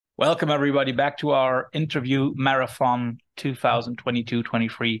Welcome, everybody, back to our interview marathon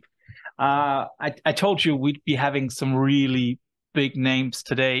 2022-23. I told you we'd be having some really big names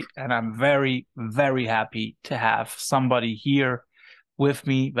today, and I'm very, very happy to have somebody here with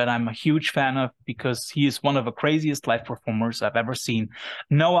me that I'm a huge fan of because he is one of the craziest live performers I've ever seen.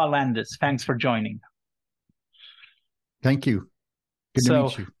 Noah Landis, thanks for joining. Thank you. Good to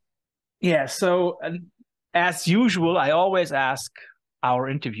meet you. Yeah, so as usual, I always ask our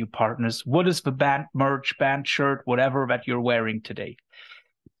interview partners, what is the band merch, band shirt, whatever that you're wearing today?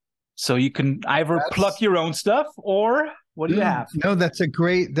 So you can either plug your own stuff or what do you have? No, that's a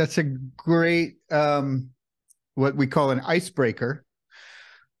great what we call an icebreaker,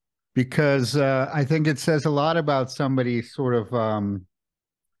 because I think it says a lot about somebody's sort of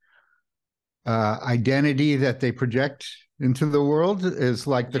identity that they project into the world is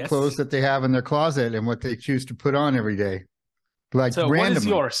like the clothes that they have in their closet and what they choose to put on every day. Like so randomly. What is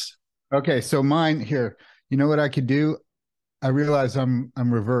yours? Okay, so mine here. You know what I could do? I realize I'm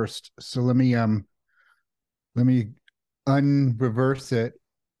reversed. So let me unreverse it.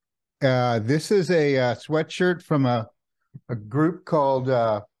 This is a sweatshirt from a group called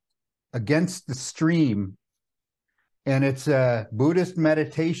Against the Stream, and it's a Buddhist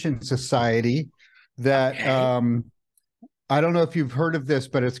meditation society that I don't know if you've heard of this,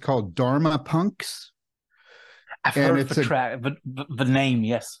 but it's called Dharma Punks. I've heard the name,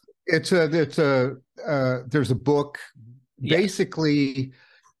 yes. There's a book. Basically,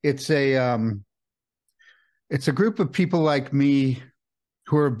 it's a group of people like me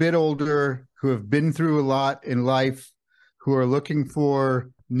who are a bit older, who have been through a lot in life, who are looking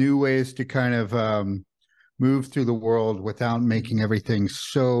for new ways to kind of move through the world without making everything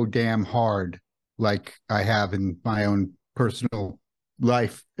so damn hard, like I have in my own personal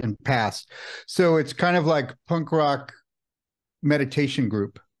life and past. So it's kind of like punk rock meditation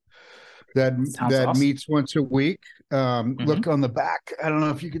group that awesome. Meets once a week. Look on the back. I don't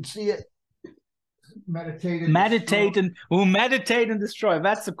know if you can see it. Meditate and destroy.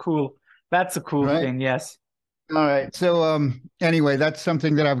 That's a cool thing. Yes. All right. So anyway, that's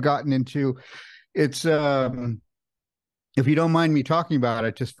something that I've gotten into. It's if you don't mind me talking about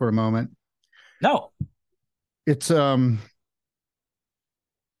it just for a moment. No. It's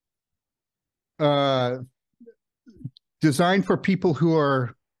designed for people who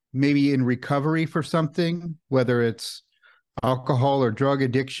are maybe in recovery for something, whether it's alcohol or drug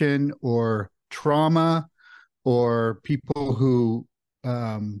addiction or trauma, or people who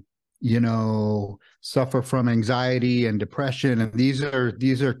suffer from anxiety and depression. And these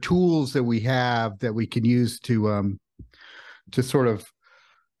are tools that we have that we can use to sort of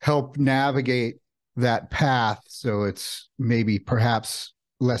help navigate that path, so it's maybe perhaps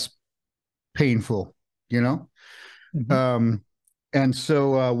less painful, and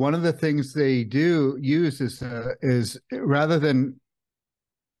so one of the things they do use is rather than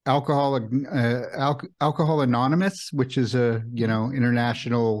Alcohol Anonymous, which is a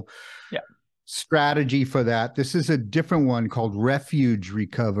international strategy for that. This is a different one called Refuge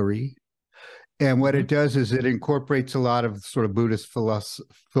Recovery. And what it does is it incorporates a lot of sort of Buddhist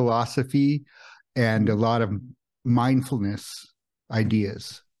philosophy and a lot of mindfulness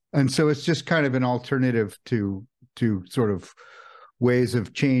ideas. And so it's just kind of an alternative to sort of ways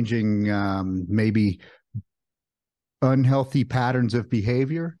of changing maybe unhealthy patterns of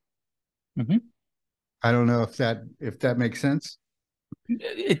behavior. I don't know if that makes sense.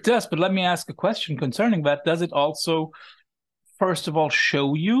 It does, but let me ask a question concerning that. Does it also, first of all,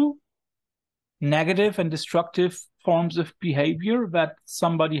 show you negative and destructive forms of behavior that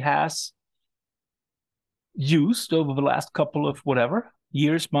somebody has used over the last couple of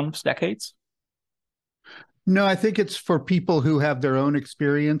years, months, decades? No, I think it's for people who have their own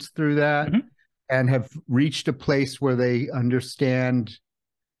experience through that and have reached a place where they understand.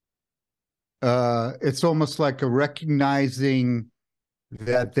 It's almost like a recognizing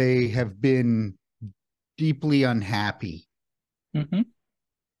that they have been deeply unhappy.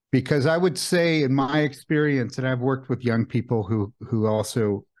 Because I would say, in my experience, and I've worked with young people who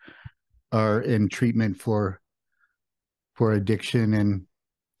also are in treatment for addiction and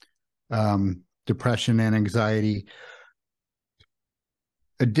depression and anxiety.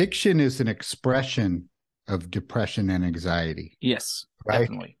 Addiction is an expression of depression and anxiety. Yes, right?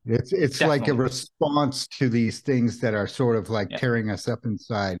 Definitely. It's definitely like a response to these things that are sort of like tearing us up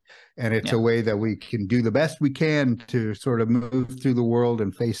inside. And it's a way that we can do the best we can to sort of move through the world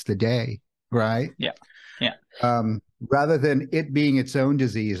and face the day, right? Yeah. Yeah. Rather than it being its own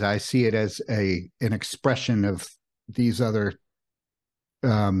disease, I see it as an expression of these other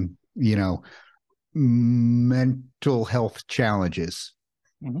mental health challenges.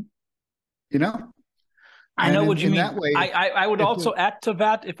 Mhm. You know, I and know what you in mean. that way, I would if also add to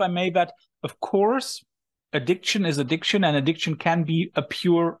that, if I may, that of course, addiction is addiction, and addiction can be a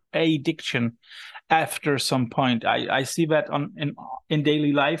pure addiction after some point. I see that in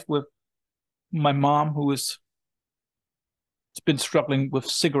daily life with my mom, who has been struggling with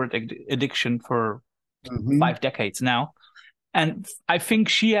cigarette addiction for Mhm. 5 decades now. And I think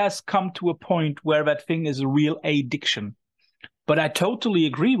she has come to a point where that thing is a real addiction. But I totally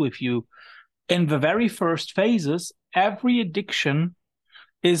agree with you. In the very first phases, every addiction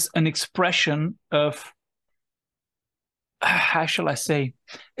is an expression of, how shall I say,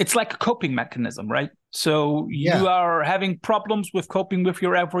 it's like a coping mechanism, right? So Yeah, you are having problems with coping with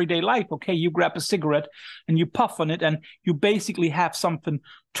your everyday life. Okay, you grab a cigarette and you puff on it, and you basically have something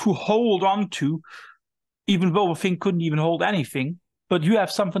to hold on to, even though the thing couldn't even hold anything. But you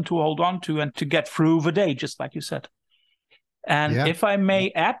have something to hold on to and to get through the day, just like you said. And yeah. if I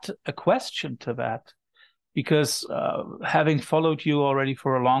may add a question to that, because having followed you already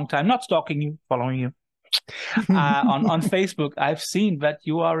for a long time, not stalking you, following you on Facebook, I've seen that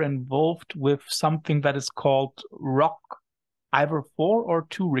you are involved with something that is called Rock either 4 or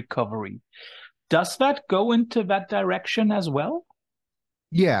 2 recovery. Does that go into that direction as well?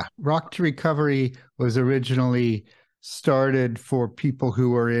 Yeah, Rock to Recovery was originally started for people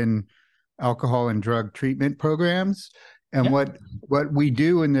who are in alcohol and drug treatment programs. And Yeah. what we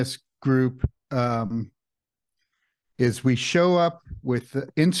do in this group is we show up with the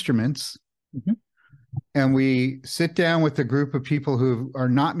instruments, Mhm. and we sit down with a group of people who are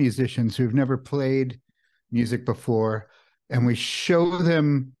not musicians, who've never played music before, and we show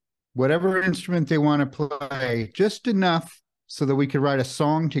them whatever instrument they want to play, just enough so that we could write a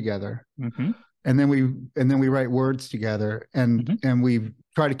song together. Mhm. And then we write words together, and Mhm. we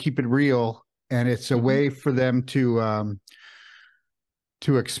try to keep it real, and it's a Mhm. way for them to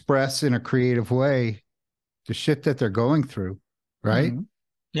express in a creative way the shit that they're going through, right? Mhm.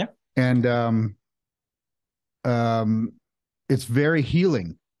 Yeah. And um, it's very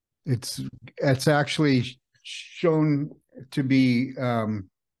healing. It's actually shown to be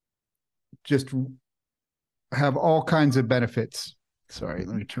just have all kinds of benefits. Sorry,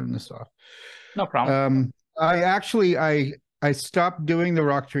 let me turn this off. No problem. I stopped doing the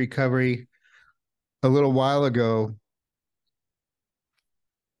Rock to Recovery a little while ago.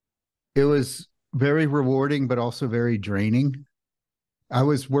 It was very rewarding, but also very draining. I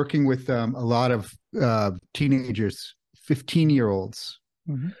was working with a lot of teenagers, 15-year-olds,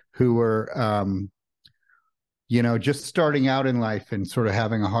 Mhm. who were, just starting out in life and sort of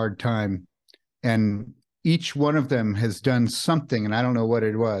having a hard time. And each one of them has done something, and I don't know what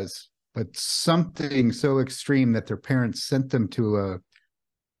it was, but something so extreme that their parents sent them to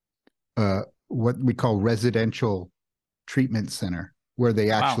a what we call residential treatment center where they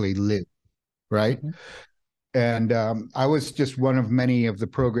Wow. actually live, right? Mhm. And I was just one of many of the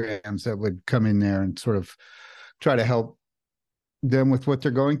programs that would come in there and sort of try to help them with what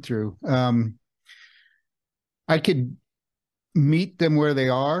they're going through. I could meet them where they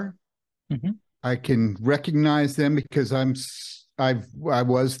are. Mhm. I can recognize them because I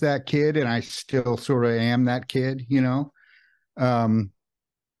was that kid, and I still sort of am that kid, Um,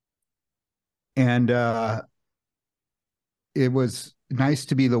 and it was nice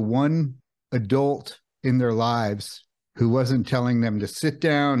to be the one adult in their lives who wasn't telling them to sit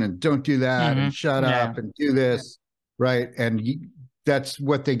down and don't do that and Mhm. shut Yeah. up and do this, right? And that's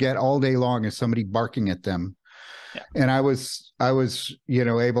what they get all day long, is somebody barking at them. Yeah. And I was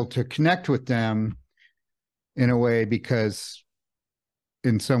able to connect with them in a way because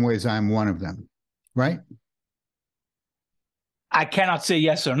in some ways I'm one of them, right? I cannot say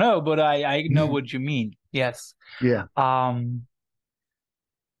yes or no, but I know what you mean. Yes. Yeah. Um,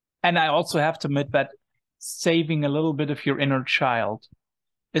 and I also have to admit that saving a little bit of your inner child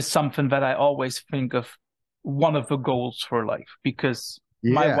is something that I always think of one of the goals for life, because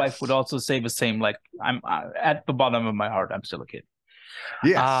my wife would Yes. also say the same. Like, I'm at the bottom of my heart, I'm still a kid.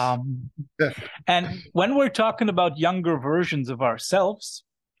 Yes. Um, and when we're talking about younger versions of ourselves,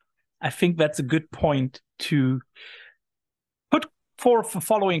 I think that's a good point to put forth the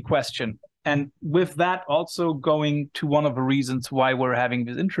following question. And with that, also going to one of the reasons why we're having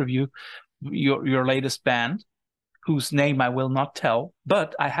this interview, your latest band, whose name I will not tell,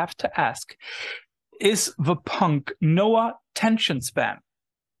 but I have to ask, is the punk Noah tension span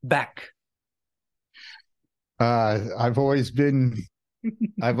back? I've always been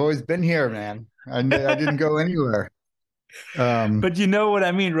here, man. I didn't go anywhere. But you know what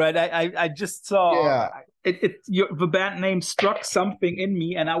I mean, right? I just saw Yeah. the band name struck something in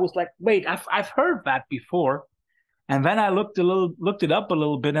me, and I was like, wait, I've heard that before. And then I looked it up a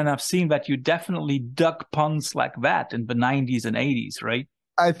little bit, and I've seen that you definitely dug puns like that in the 90s and 80s, right?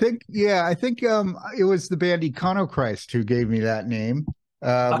 I think it was the band Econochrist who gave me that name when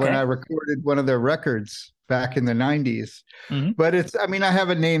I Okay. recorded one of their records back in the 90s. Mm-hmm. But I mean, I have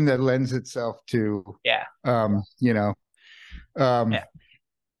a name that lends itself to, Yeah. you know, um, Yeah.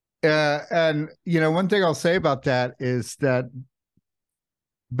 and one thing I'll say about that is that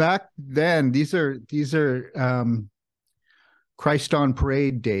back then, these are Christ on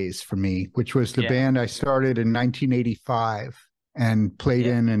Parade days for me, which was the Yeah. band I started in 1985 and played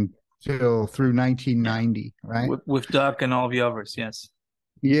Yeah. in until through Yeah. 1990, right? With Doug and all the others, yes.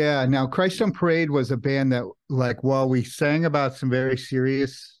 Yeah. Now, Christ on Parade was a band that, like, while we sang about some very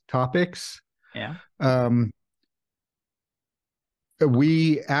serious topics, Yeah.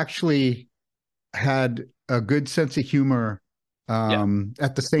 we actually had a good sense of humor Yeah.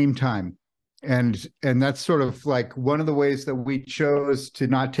 at the same time. And that's sort of like one of the ways that we chose to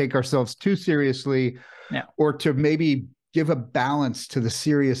not take ourselves too seriously, Yeah. or to maybe give a balance to the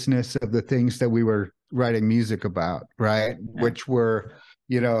seriousness of the things that we were writing music about, right? Yeah. Which were,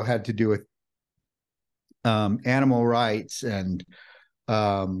 had to do with animal rights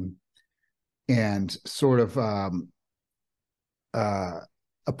um, and sort of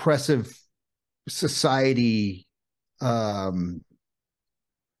oppressive society, um,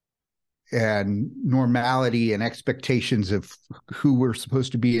 and normality and expectations of who we're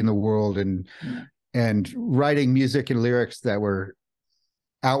supposed to be in the world, and writing music and lyrics that were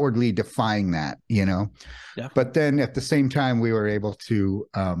outwardly defying that, Yeah. But then at the same time, we were able to,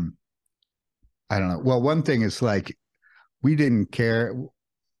 I don't know. Well, one thing is, like, we didn't care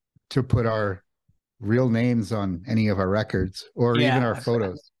to put our real names on any of our records or even our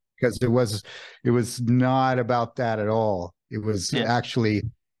photos, because it was not about that at all. It was actually,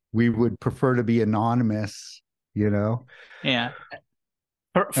 we would prefer to be anonymous, Yeah.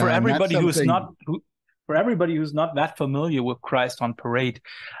 For everybody who's not that familiar with Christ on Parade,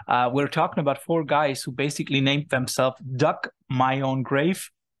 we're talking about four guys who basically named themselves Duck My Own Grave,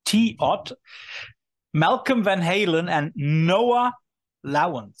 T. Ott, Malcolm Van Halen, and Noah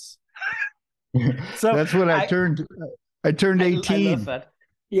Lawrence. So that's when I turned 18. I love that.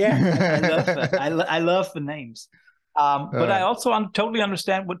 Yeah, I love that. I love the names. But I also totally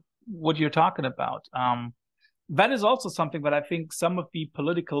understand what you're talking about. That is also something that I think some of the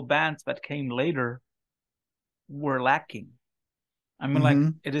political bands that came later were lacking. I mean, like,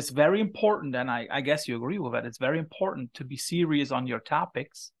 it is very important, and I guess you agree with that. It's very important to be serious on your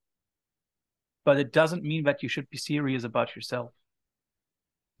topics, but it doesn't mean that you should be serious about yourself.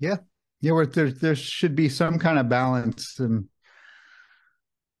 Yeah. Yeah, where there should be some kind of balance in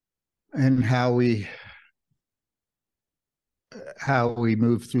how we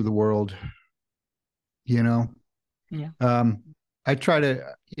move through the world, Yeah. I try to,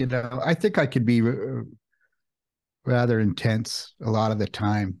 I think I could be rather intense a lot of the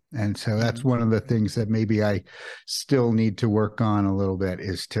time, and so that's one of the things that maybe I still need to work on a little bit,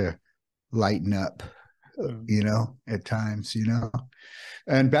 is to lighten up, at times,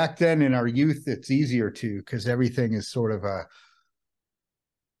 And back then in our youth, it's easier to, because everything is sort of a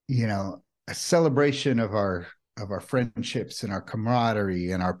celebration of our friendships and our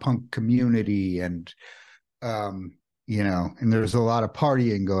camaraderie and our punk community, and and there's a lot of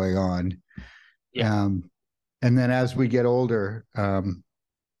partying going on. Yeah. And then as we get older, I'm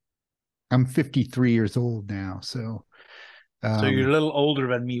 53 years old now, so you're a little older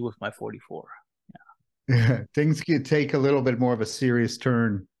than me with my 44. Things could take a little bit more of a serious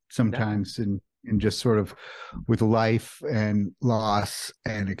turn sometimes, in just sort of with life and loss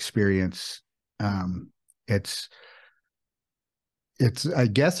and experience. It's I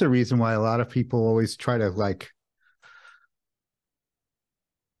guess a reason why a lot of people always try to, like,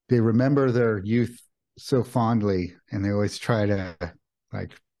 they remember their youth so fondly, and they always try to,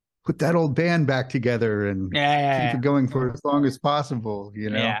 like, put that old band back together and keep it going for as long as possible,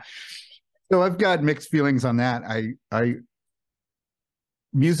 Yeah. So I've got mixed feelings on that. I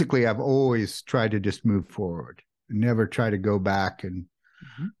musically, I've always tried to just move forward, never try to go back and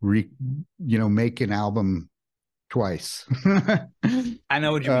make an album twice. I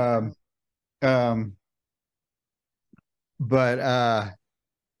know what you mean.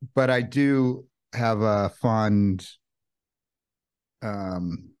 But I do have a fond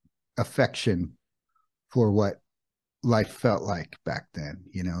affection for what life felt like back then.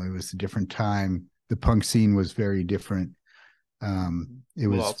 It was a different time. The punk scene was very different. It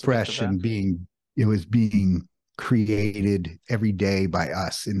was fresh and it was being created every day by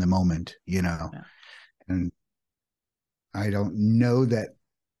us in the moment, and I don't know that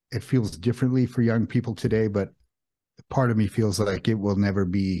it feels differently for young people today, but part of me feels like it will never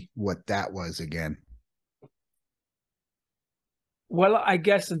be what that was again. Well, I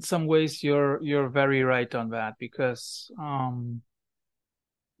guess in some ways you're very right on that, because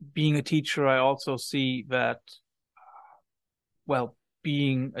being a teacher, I also see that, well,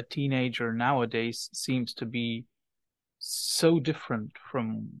 being a teenager nowadays seems to be so different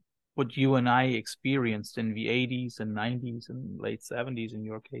from what you and I experienced in the 80s and 90s and late 70s in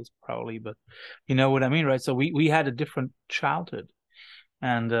your case, probably, but you know what I mean, right? So we had a different childhood,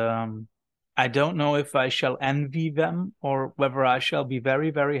 and I don't know if I shall envy them or whether I shall be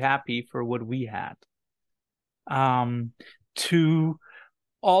very, very happy for what we had. To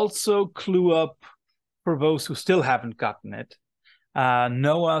also clue up for those who still haven't gotten it,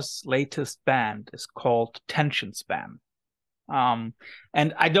 Noah's latest band is called Tension Span. And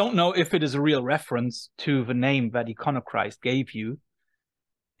I don't know if it is a real reference to the name that Iconoclast gave you.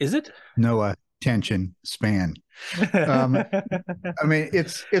 Is it? Noah Tension Span. I mean,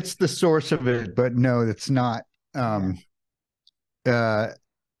 it's the source of it, but no, it's not. You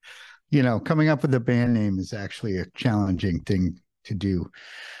know, coming up with a band name is actually a challenging thing to do.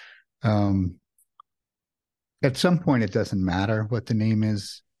 At some point, it doesn't matter what the name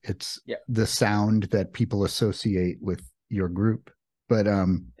is. It's the sound that people associate with your group. But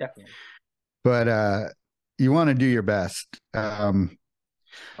definitely. But you want to do your best.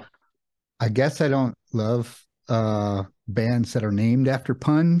 I guess I don't love bands that are named after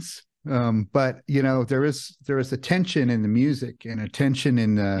puns. But you know, there is a tension in the music and a tension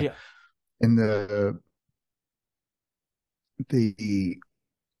in the the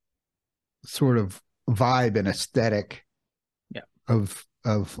sort of vibe and aesthetic of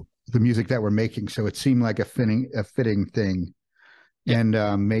the music that we're making. So it seemed like a fitting thing.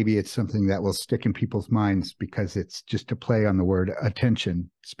 And maybe it's something that will stick in people's minds because it's just a play on the word attention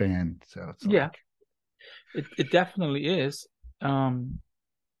span. So it's like... it definitely is.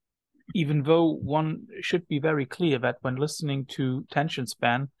 Even though one should be very clear that when listening to Tension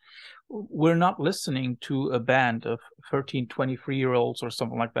Span, we're not listening to a band of 13, 23-year-olds or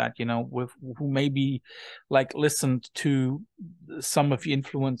something like that, you know, who maybe like listened to some of the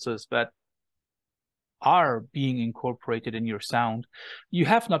influences that are being incorporated in your sound. You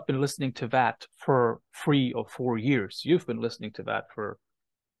have not been listening to that for 3 or 4 years. You've been listening to that for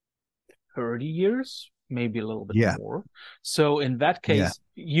 30 years, maybe a little bit more. So in that case,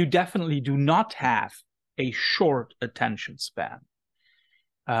 you definitely do not have a short attention span.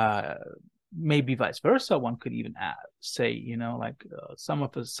 Maybe vice versa. One could even say, you know, like some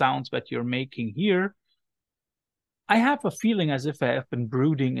of the sounds that you're making here, I have a feeling as if they have been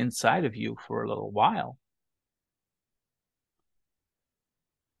brooding inside of you for a little while.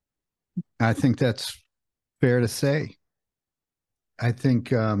 I think that's fair to say. I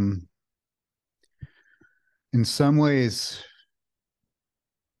think in some ways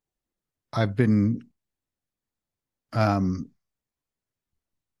I've been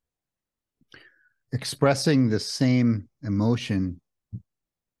expressing the same emotion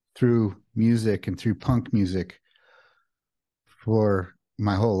through music and through punk music for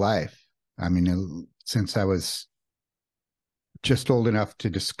my whole life. I mean, since I was just old enough to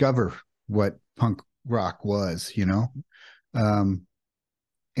discover what punk rock was, you know, and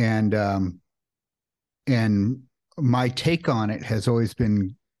my take on it has always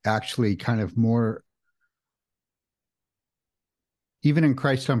been actually kind of more. Even in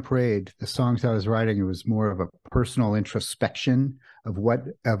Christ on Parade, the songs I was writing, it was more of a personal introspection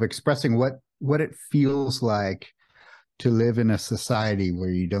of expressing what it feels like to live in a society where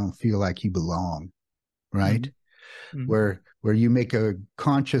you don't feel like you belong, right? Mm-hmm. Where you make a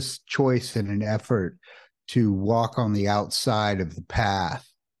conscious choice and an effort to walk on the outside of the path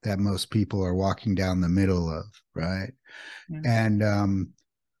that most people are walking down the middle of, right? Mm-hmm. And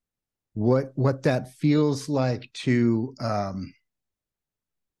what that feels like to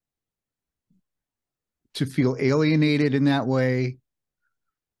feel alienated in that way,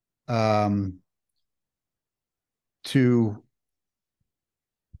 to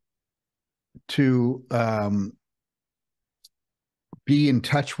be in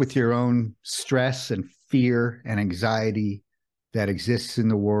touch with your own stress and fear and anxiety that exists in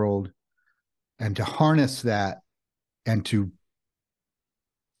the world, and to harness that and to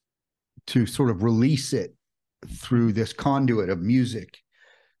sort of release it through this conduit of music.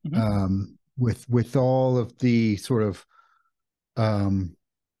 Mm-hmm. With all of the sort of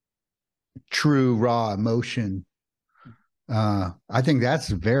true raw emotion, I think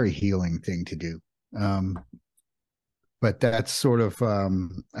that's a very healing thing to do. But that's sort of,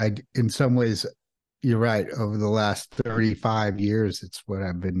 in some ways, you're right. Over the last 35 years, it's what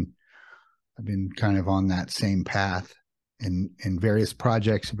I've been I've been kind of on that same path in various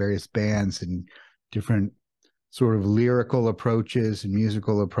projects, various bands, and different sort of lyrical approaches and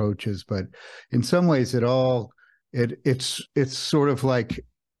musical approaches. But in some ways, it's sort of like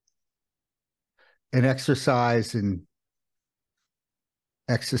an exercise in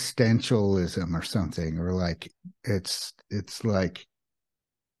existentialism or something, or like it's like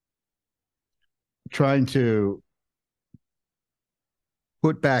trying to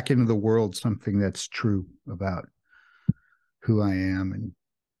put back into the world something that's true about who I am and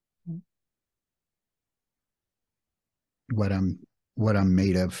what I'm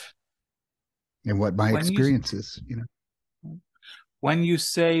made of and what my experience is, you know. When you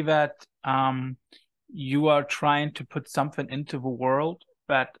say that you are trying to put something into the world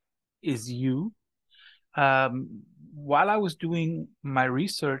that is you, while I was doing my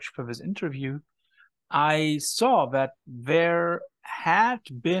research for this interview, I saw that there had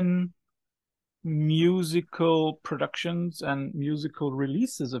been musical productions and musical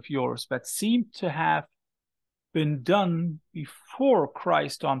releases of yours that seemed to have been done before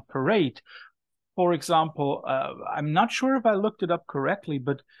Christ on Parade. For example, I'm not sure if I looked it up correctly,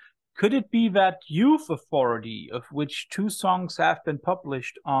 but could it be that Youth Authority, of which 2 songs have been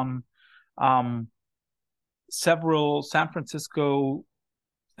published on several San Francisco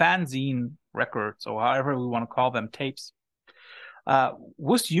fanzine records, or however we want to call them, tapes,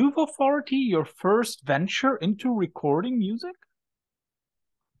 was Youth Authority your first venture into recording music?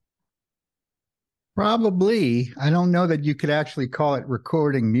 Probably. I don't know that you could actually call it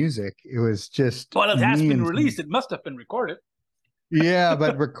recording music. It was just Well, it has been and released. It must have been recorded. yeah,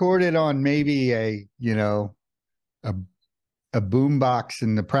 but recorded on maybe a boombox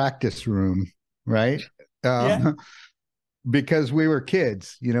in the practice room, right? Yeah. Because we were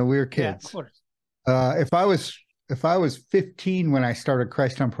kids, we were kids. Yeah, of course. If I was 15 when I started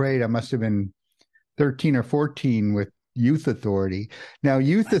Christ on Parade, I must have been 13 or 14 with Youth Authority. Now,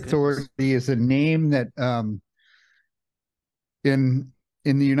 Youth Authority is a name that in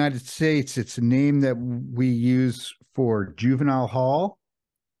the United States, it's a name that we use for juvenile hall.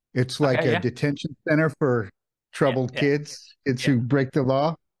 It's like a detention center for troubled kids who break the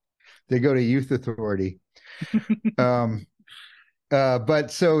law. They go to Youth Authority.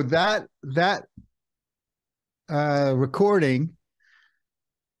 But so that recording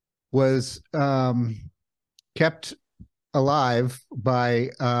was kept alive by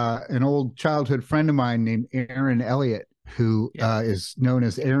an old childhood friend of mine named Aaron Elliott, who is known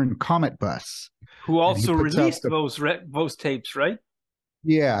as Aaron Comet Bus, who also released those tapes, right?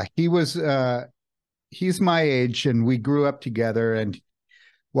 Yeah, he's my age, and we grew up together. And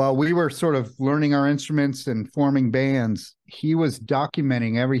while we were sort of learning our instruments and forming bands, he was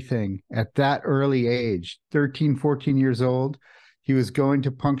documenting everything at that early age, 13, 14 years old. He was going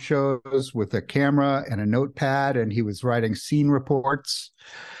to punk shows with a camera and a notepad, and he was writing scene reports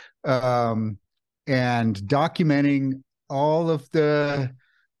and documenting all of the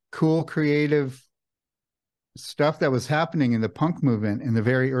cool, creative stuff that was happening in the punk movement in the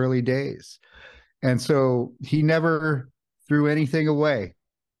very early days. And so he never threw anything away.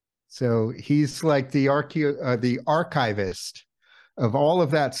 So he's like the archivist of all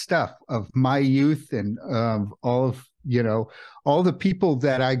of that stuff, of my youth, and all of all the people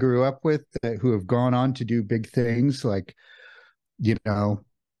that I grew up with who have gone on to do big things, like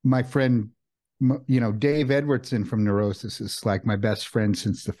my friend Dave Edwardson from Neurosis is like my best friend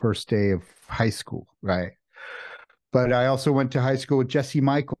since the first day of high school, right? But I also went to high school with Jesse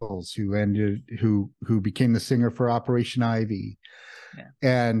Michaels, who became the singer for Operation Ivy.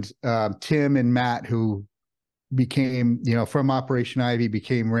 And Tim and Matt, who became, from Operation Ivy,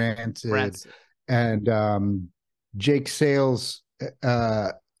 became Rancid. And Jake Sales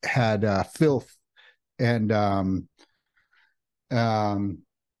had Filth, and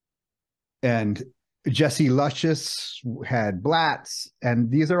Jesse Luscious had Blatz.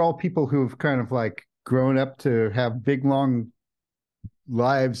 And these are all people who've kind of like grown up to have big, long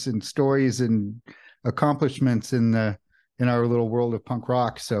lives and stories and accomplishments in our little world of punk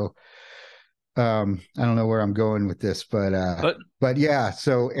rock. So I don't know where I'm going with this, but yeah.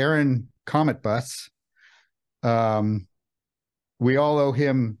 So Aaron Comet Bus, we all owe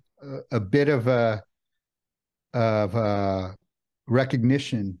him a bit of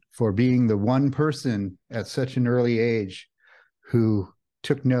recognition for being the one person at such an early age who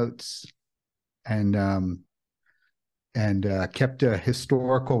took notes and kept a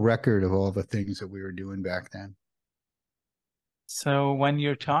historical record of all the things that we were doing back then. So when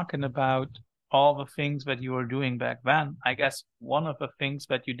you're talking about all the things that you were doing back then, I guess one of the things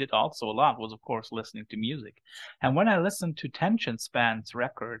that you did also a lot was, of course, listening to music. And when I listened to Tension Span's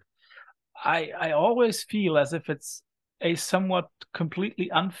record, I always feel as if it's a somewhat completely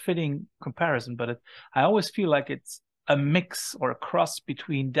unfitting comparison, but I always feel like it's a mix or a cross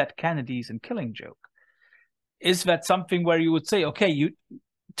between Dead Kennedys and Killing Joke. Is that something where you would say, okay, you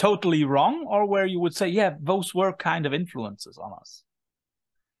totally wrong, or where you would say, yeah, those were kind of influences on us?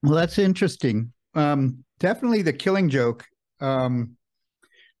 Well, that's interesting. Definitely the Killing Joke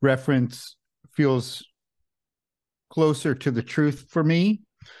reference feels closer to the truth for me.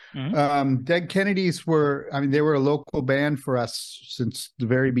 Dead Kennedys were, I mean, they were a local band for us since the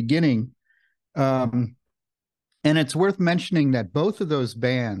very beginning. And it's worth mentioning that both of those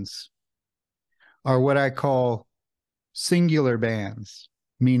bands are what I call singular bands,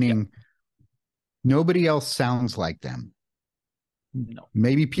 meaning nobody else sounds like them. No.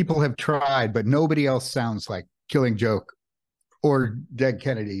 Maybe people have tried, but nobody else sounds like Killing Joke or Dead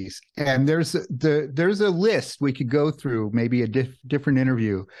Kennedys. And there's a list we could go through, maybe a different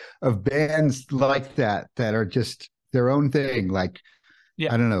interview, of bands like that are just their own thing. Like,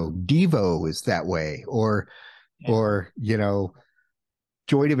 I don't know, Devo is that way, or you know,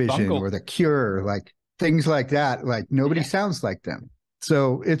 Joy Division Bungle. or The Cure, like things like that. Like nobody sounds like them.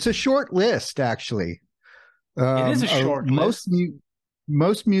 So it's a short list, actually. It is a short list.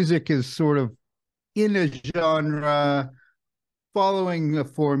 Most music is sort of in a genre, following the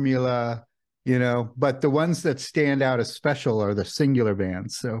formula, you know, but the ones that stand out as special are the singular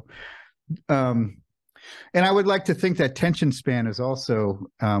bands. So, and I would like to think that Tension Span is also,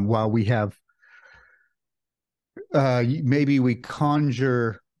 while we have, maybe we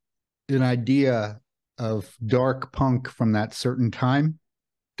conjure an idea of dark punk from that certain time,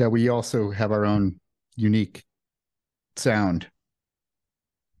 that we also have our own unique sound.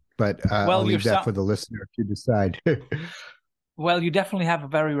 But I'll leave that for the listener to decide. Well, you definitely have a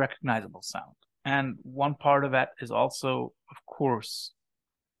very recognizable sound. And one part of that is also, of course,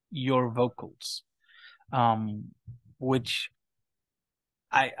 your vocals, which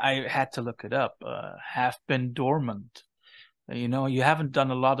I had to look it up, have been dormant. You know, you haven't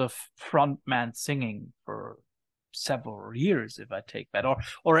done a lot of frontman singing for several years, if I take that,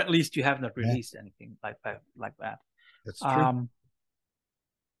 or at least you have not released anything like that. That's true.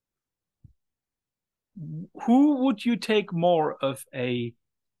 Who would you take more of a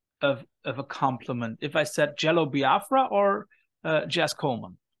compliment? If I said Jello Biafra or Jazz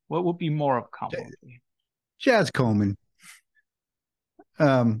Coleman, what would be more of a compliment for you? Jazz Coleman.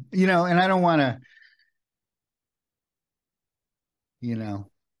 You know, and I don't want to, you know,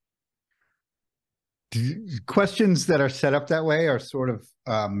 questions that are set up that way are sort of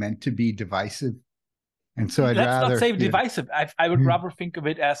meant to be divisive. And so I'd rather not say divisive. I would rather think of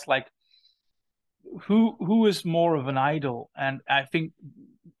it as like, who is more of an idol? And I think,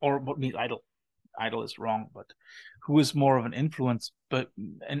 or what means idol? Idol is wrong, but who is more of an influence? But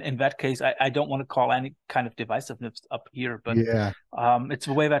in that case, I don't want to call any kind of divisiveness up here, but it's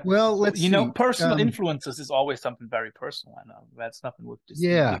the way that, well, let's you know, personal influences is always something very personal, and that's nothing with this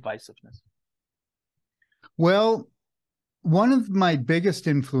divisiveness. Well, one of my biggest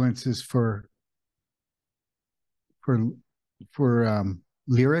influences for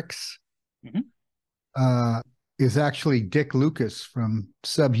lyrics is actually Dick Lucas from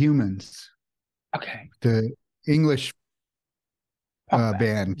Subhumans. Okay. The English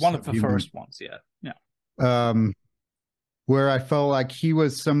band. One of the first ones, where I felt like he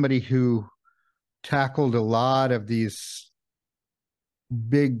was somebody who tackled a lot of these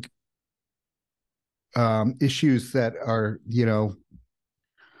big issues that are, you know,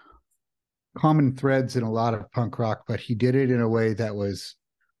 common threads in a lot of punk rock, but he did it in a way that was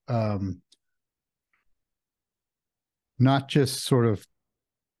not just sort of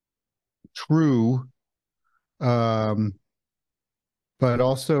true, but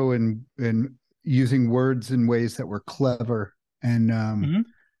also in using words in ways that were clever and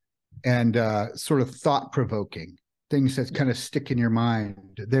sort of thought-provoking, things that kind of stick in your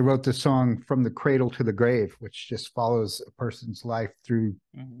mind. They wrote the song From the Cradle to the Grave, which just follows a person's life through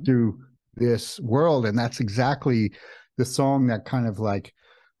this world. And that's exactly the song that kind of, like,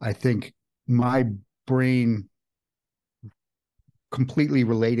 I think my brain completely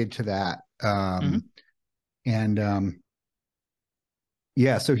related to that.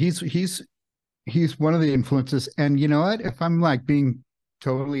 So he's one of the influences. And you know what, if I'm like being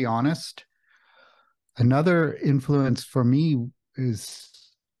totally honest, another influence for me is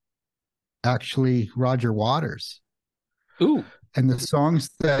actually Roger Waters. Ooh. And the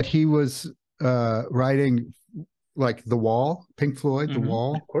songs that he was writing, like The Wall, Pink Floyd, The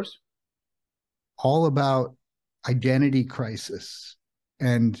Wall, of course, all about identity crisis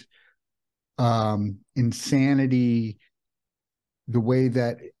and insanity, the way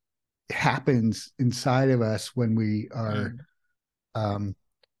that happens inside of us when we are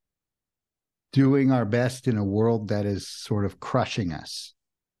doing our best in a world that is sort of crushing us,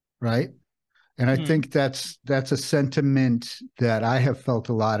 right? And I think that's a sentiment that I have felt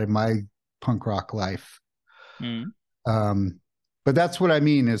a lot in my punk rock life. But that's what I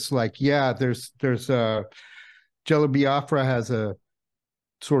mean. It's like, yeah, there's Jello Biafra has a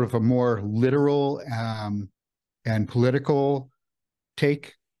sort of a more literal and political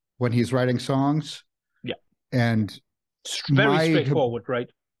take when he's writing songs. Yeah. And very straightforward, right?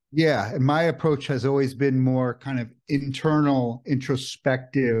 Yeah. And my approach has always been more kind of internal,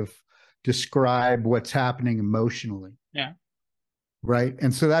 introspective, describe what's happening emotionally. Yeah. Right.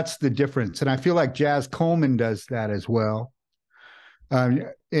 And so that's the difference. And I feel like Jazz Coleman does that as well.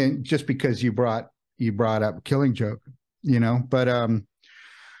 And just because you brought up Killing Joke, you know, but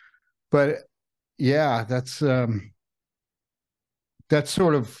yeah, that's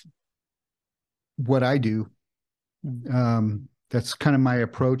sort of what I do. That's kind of my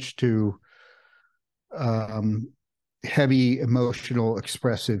approach to heavy, emotional,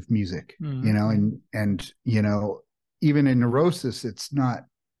 expressive music, you know, and you know, even in Neurosis, it's not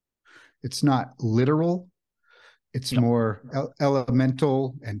literal. It's more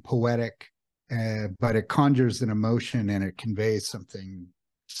elemental and poetic, but it conjures an emotion and it conveys something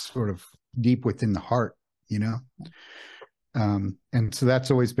sort of deep within the heart, you know? And so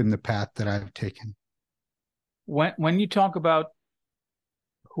that's always been the path that I've taken. When you talk about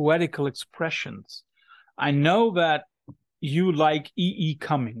poetical expressions, I know that you like E.E.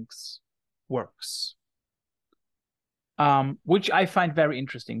 Cummings' works, which I find very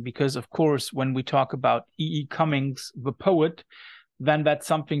interesting because, of course, when we talk about E.E. Cummings, the poet, then that's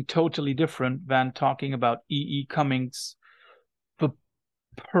something totally different than talking about E.E. Cummings, the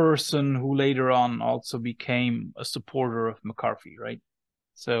person who later on also became a supporter of McCarthy, right?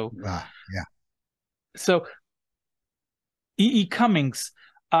 So, yeah. So E.E. Cummings,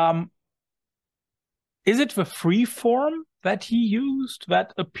 is it the free form that he used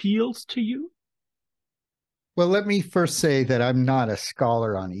that appeals to you? Well, let me first say that I'm not a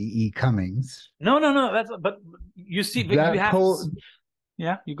scholar on E.E. Cummings. No. But you see, that you have.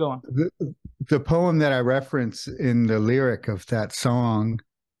 Yeah, you go on. The poem that I reference in the lyric of that song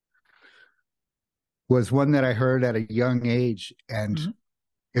was one that I heard at a young age, and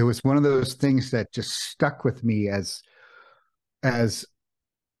it was one of those things that just stuck with me as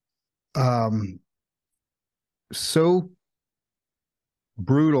so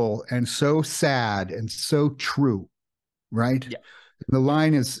brutal and so sad and so true, right? Yeah. The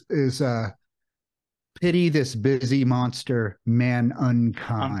line is pity this busy monster, man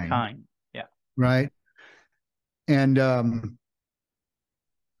unkind. Yeah. Right. And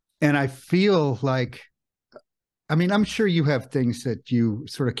I feel like, I mean, I'm sure you have things that you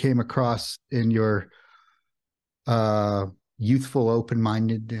sort of came across in your youthful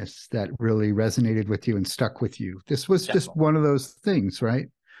open-mindedness that really resonated with you and stuck with you. This was just one of those things, right?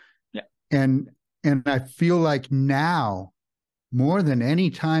 Yeah. And I feel like now, more than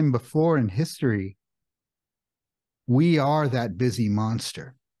any time before in history, we are that busy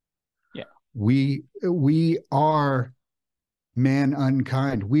monster. Yeah. We are man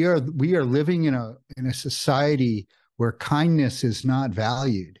unkind. We are living in a society where kindness is not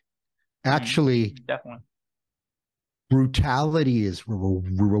valued. Actually, definitely, brutality is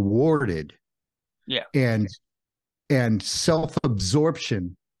rewarded. Yeah. And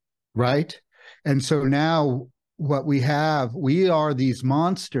self-absorption, right? And so now what we are these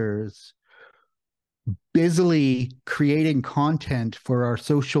monsters busily creating content for our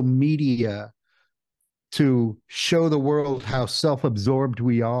social media to show the world how self-absorbed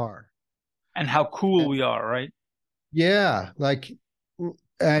we are and how cool we are, right? Yeah, like,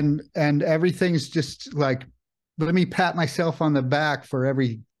 and everything's just like, let me pat myself on the back for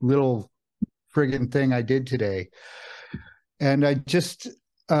every little friggin' thing I did today. And I think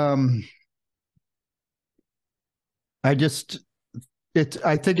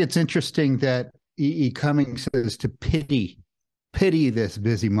it's interesting that E.E. Cummings says to pity this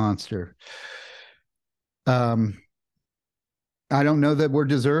busy monster. I don't know that we're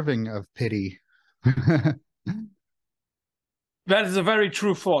deserving of pity. That is a very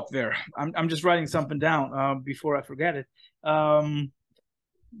true thought there. I'm just writing something down before I forget it.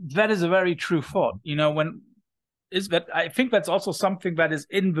 That is a very true thought. You know, I think that's also something that is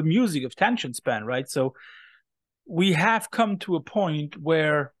in the music of Tension Span, right? So we have come to a point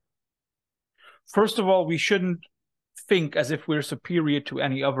where, first of all, we shouldn't think as if we're superior to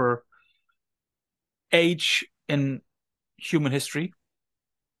any other age in human history.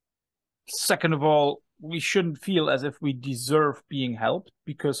 Second of all, we shouldn't feel as if we deserve being helped,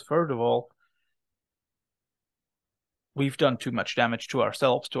 because first of all, we've done too much damage to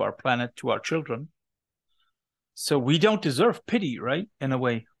ourselves, to our planet, to our children. So we don't deserve pity, right? In a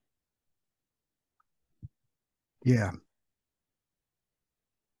way. Yeah.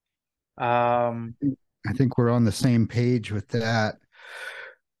 Um, I think we're on the same page with that.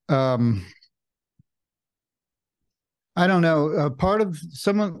 I don't know. Part of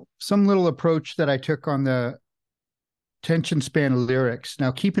some little approach that I took on the tension span lyrics.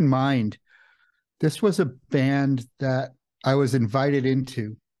 Now, keep in mind, this was a band that I was invited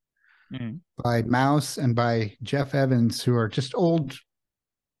into by Mouse and by Jeff Evans, who are just old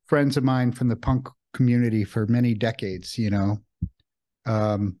friends of mine from the punk community for many decades. You know,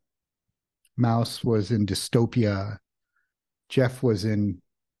 Mouse was in Dystopia. Jeff was in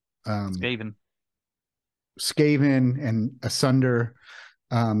Skaven and Asunder.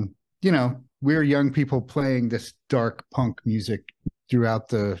 You know, we're young people playing this dark punk music throughout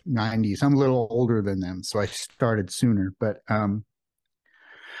the 90s. I'm a little older than them, so I started sooner. But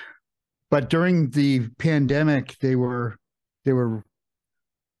during the pandemic, they were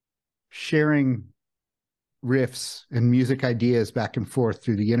sharing riffs and music ideas back and forth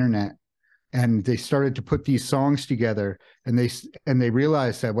through the internet, and they started to put these songs together, and they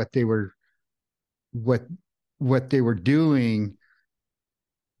realized that what they were doing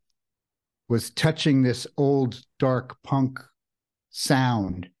was touching this old dark punk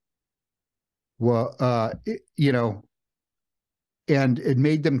sound. Well, you know, and it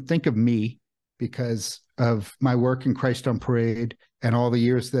made them think of me because of my work in Christ on Parade and all the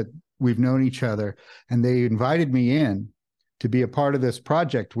years that we've known each other. And they invited me in to be a part of this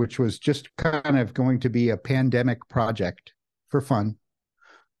project, which was just kind of going to be a pandemic project for fun,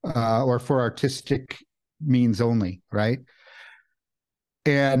 or for artistic means only, right?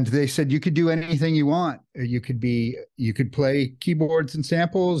 And they said, you could do anything you want. You could play keyboards and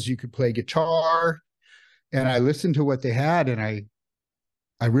samples, you could play guitar. And I listened to what they had, and I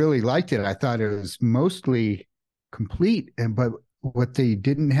really liked it. I thought it was mostly complete, but what they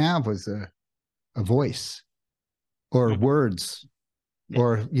didn't have was a voice or words,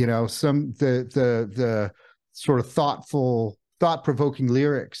 or, you know, some the sort of thought-provoking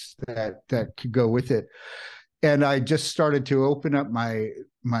lyrics that could go with it. And I just started to open up my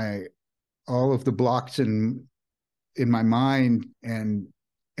all of the blocks in my mind, and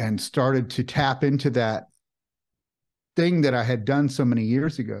started to tap into that thing that I had done so many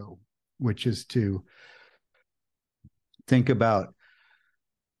years ago, which is to think about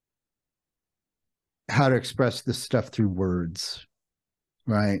how to express this stuff through words,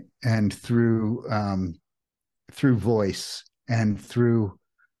 right? And through voice, and through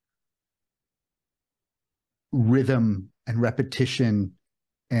rhythm and repetition,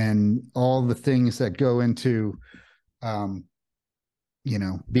 and all the things that go into you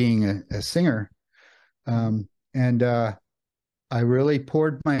know, being a singer. And I really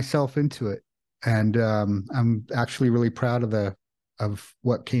poured myself into it, and I'm actually really proud of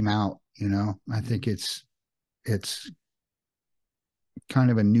what came out. You know, I think it's kind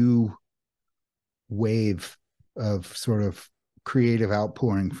of a new wave of sort of creative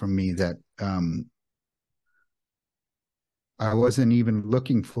outpouring from me that I wasn't even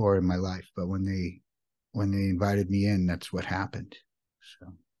looking for in my life, but when they invited me in, that's what happened. So,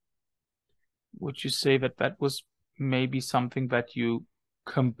 would you say that was maybe something that you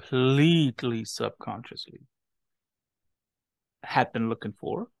completely subconsciously had been looking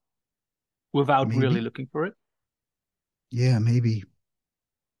for without maybe. really looking for it? Yeah, maybe.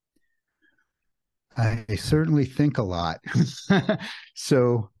 I certainly think a lot.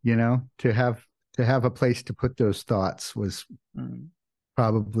 So, you know, to have a place to put those thoughts was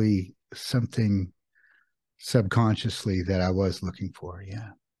probably something subconsciously that I was looking for. Yeah.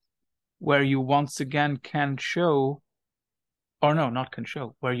 Where you once again can show, or no, not can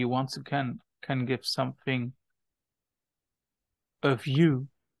show, where you once again can give something of you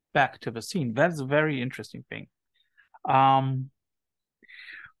back to the scene. That's a very interesting thing.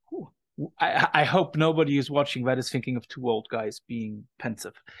 I hope nobody is watching that is thinking of two old guys being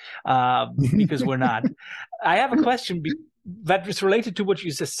pensive, because we're not. I have a question that is related to what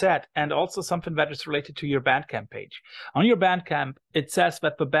you just said, and also something that is related to your Bandcamp page. On your Bandcamp, it says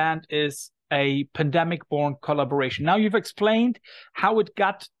that the band is a pandemic-born collaboration. Now, you've explained how it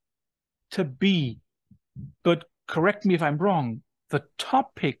got to be, but correct me if I'm wrong, the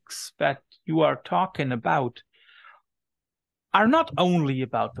topics that you are talking about are not only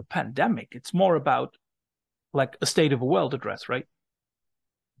about the pandemic. It's more about like a state of a world address, right?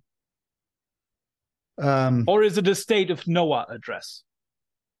 Or is it a state of Noah address?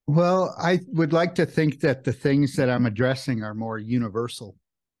 Well, I would like to think that the things that I'm addressing are more universal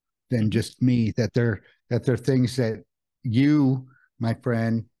than just me, that they're things that you, my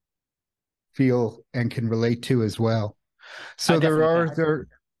friend, feel and can relate to as well. I So definitely can.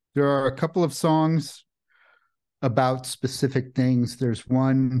 there are a couple of songs about specific things. There's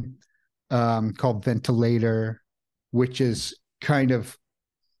one called Ventilator, which is kind of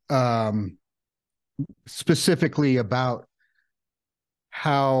um, specifically about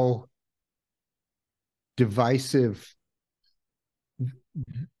how divisive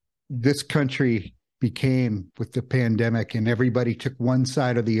this country became with the pandemic, and everybody took one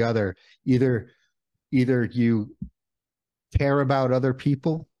side or the other. Either you care about other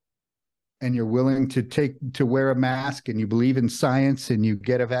people and you're willing to wear a mask and you believe in science and you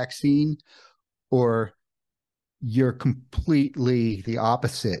get a vaccine, or you're completely the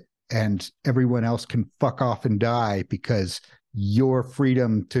opposite and everyone else can fuck off and die because your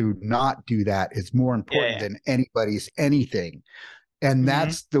freedom to not do that is more important Yeah. than anybody's anything. And Hmm.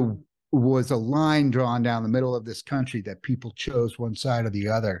 that's the was a line drawn down the middle of this country that people chose one side or the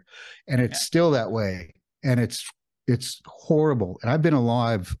other, and it's Yeah. still that way. And it's horrible. And I've been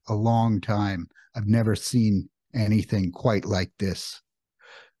alive a long time. I've never seen anything quite like this.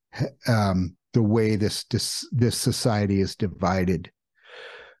 The way this society is divided.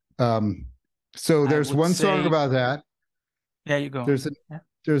 Um, so I there's would one song say, about that. yeah, you go. There's a, Yeah.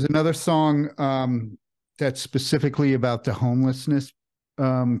 there's another song that's specifically about the homelessness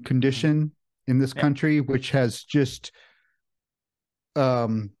Hmm. condition in this Yeah. country, which has just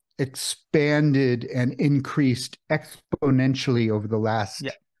expanded and increased exponentially over the Yeah. last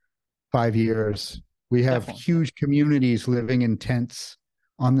 5 years. We have Definitely. huge communities living in tents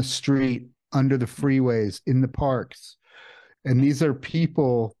on the street, under the freeways, in the parks. And these are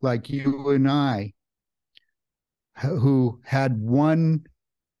people like you and I who had one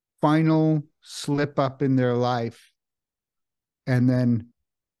final slip up in their life, and then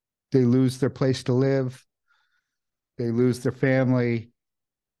they lose their place to live, they lose their family,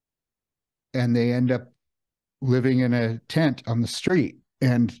 and they end up living in a tent on the street.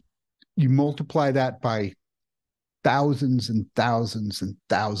 And you multiply that by thousands and thousands and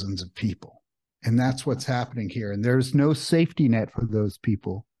thousands of people. And that's what's happening here. And there's no safety net for those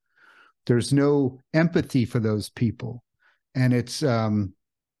people. There's no empathy for those people. And it's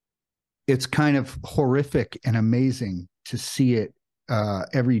kind of horrific and amazing to see it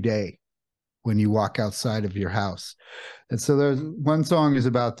every day when you walk outside of your house. And so there's one song is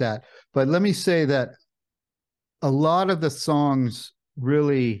about that. But let me say that a lot of the songs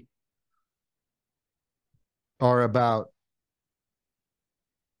really are about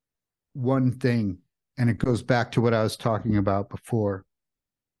one thing, and it goes back to what I was talking about before.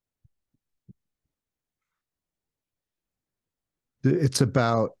 It's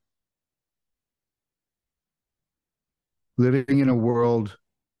about living in a world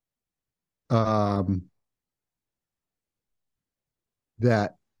um,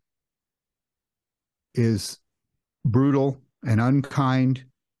 that is brutal and unkind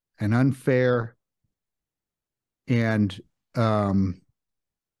and unfair, and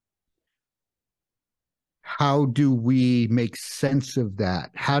how do we make sense of that?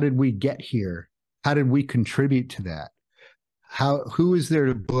 How did we get here? How did we contribute to that? Who is there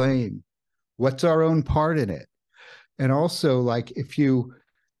to blame? What's our own part in it? And also, like, if you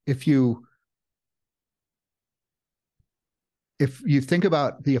if you think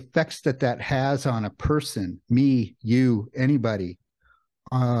about the effects that that has on a person, me, you, anybody,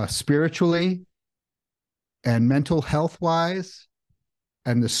 spiritually and mental health wise,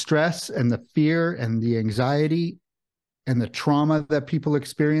 and the stress and the fear and the anxiety and the trauma that people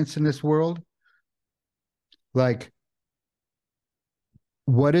experience in this world, like,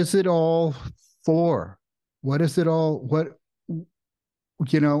 what is it all for? What is it all?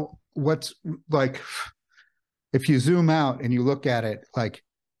 What's like, if you zoom out and you look at it, like,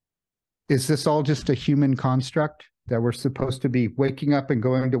 is this all just a human construct that we're supposed to be waking up and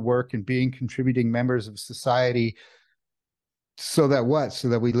going to work and being contributing members of society so that what? So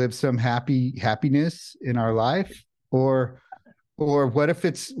that we live some happiness in our life? Or what if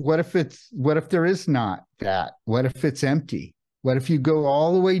there is not that? What if it's empty? What if you go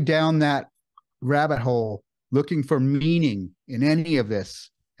all the way down that rabbit hole looking for meaning in any of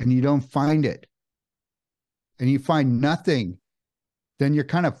this and you don't find it, and you find nothing? Then you're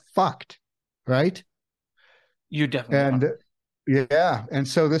kind of fucked, right? You definitely are. And yeah, and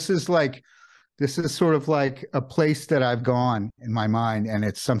so this is sort of like a place that I've gone in my mind, and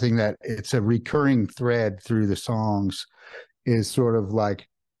it's something that it's a recurring thread through the songs, is sort of like,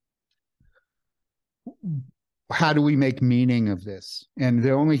 how do we make meaning of this? And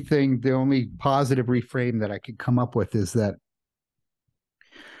the only positive reframe that I could come up with is that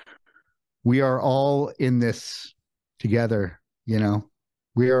we are all in this together, you know.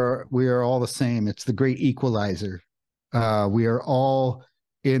 We are all the same. It's the great equalizer. We are all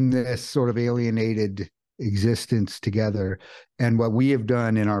in this sort of alienated existence together. And what we have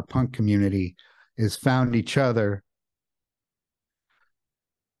done in our punk community is found each other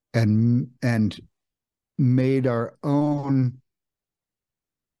and made our own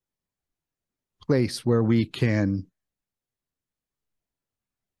place where we can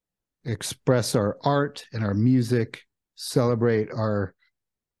express our art and our music, celebrate our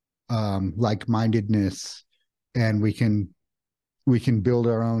like-mindedness, and we can build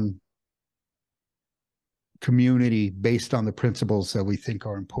our own community based on the principles that we think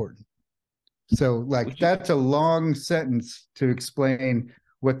are important. So, like, that's a long sentence to explain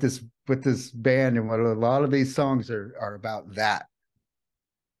what this band and what a lot of these songs are about. That.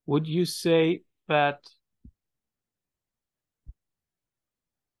 Would you say that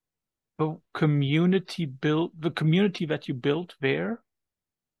the community that you built there,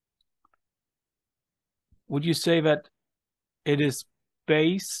 would you say that it is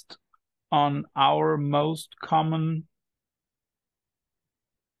based on our most common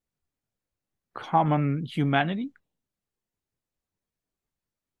humanity?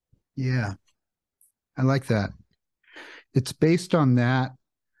 Yeah, I like that. It's based on that,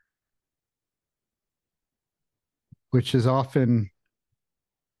 which is often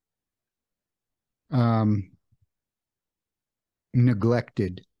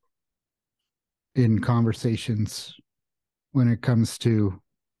neglected in conversations when it comes to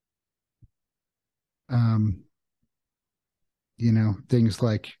things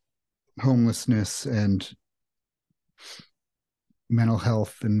like homelessness and mental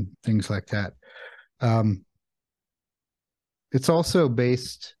health and things like that. It's also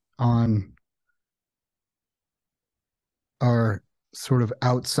based on our sort of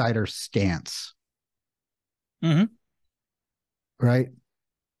outsider stance. Mm-hmm. Right?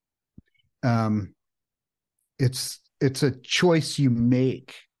 It's a choice you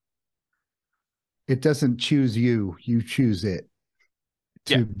make. It doesn't choose you, you choose it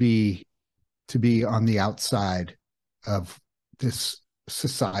to be on the outside of this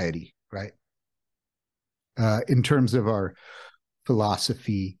society, right? In terms of our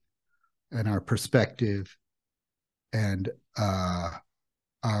philosophy and our perspective and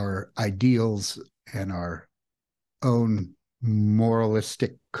our ideals and our own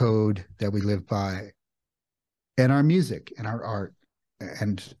moralistic code that we live by, and our music and our art.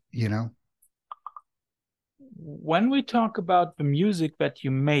 And when we talk about the music that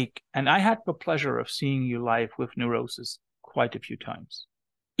you make, and I had the pleasure of seeing you live with Neurosis quite a few times,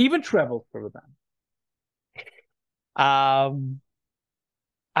 even traveled for the band.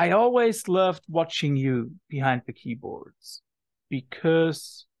 I always loved watching you behind the keyboards,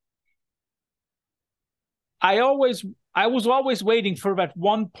 because I was always waiting for that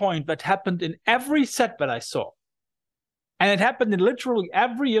one point that happened in every set that I saw. And it happened in literally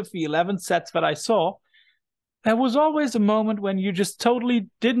every of the 11 sets that I saw. There was always a moment when you just totally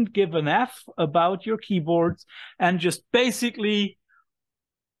didn't give an F about your keyboards and just basically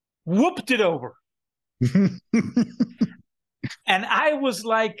whooped it over. And I was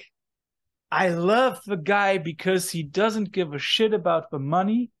like, I love the guy because he doesn't give a shit about the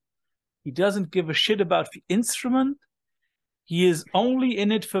money. He doesn't give a shit about the instrument. He is only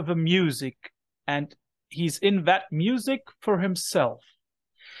in it for the music, and he's in that music for himself.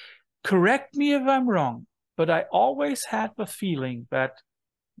 Correct me if I'm wrong, but I always had the feeling that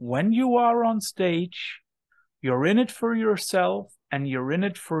when you are on stage, you're in it for yourself and you're in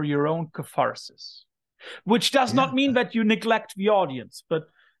it for your own catharsis, which does not mean that you neglect the audience, but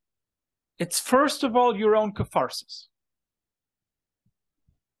it's first of all your own catharsis.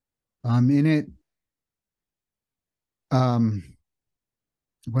 I'm in it.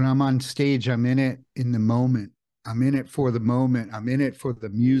 When I'm on stage, I'm in it in the moment. I'm in it for the moment. I'm in it for the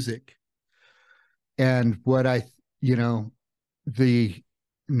music. And what the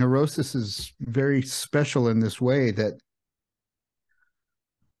Neurosis is very special in this way, that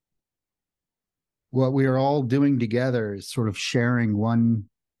what we are all doing together is sort of sharing one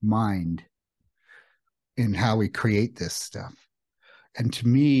mind in how we create this stuff. And to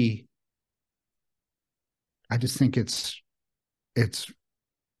me, I just think it's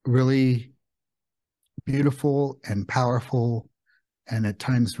really beautiful and powerful, and at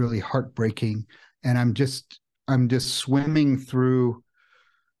times really heartbreaking. And I'm just swimming through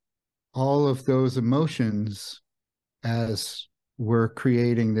all of those emotions as we're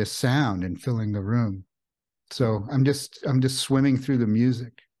creating this sound and filling the room. So I'm just swimming through the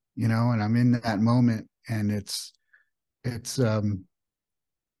music, you know, and I'm in that moment, and it's a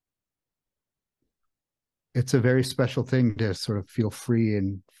very special thing to sort of feel free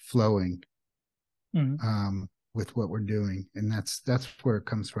and flowing with what we're doing, and that's where it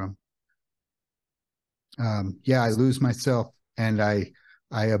comes from. Yeah, I lose myself, and I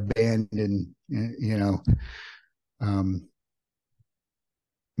abandon, you know,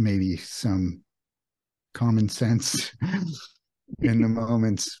 maybe some common sense in the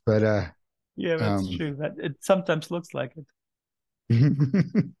moments, but yeah, that's true. That it sometimes looks like it.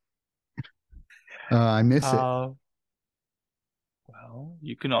 I miss it. Well,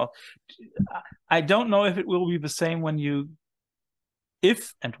 you can all. I don't know if it will be the same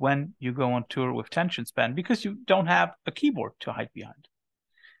if and when you go on tour with Tension Span, because you don't have a keyboard to hide behind.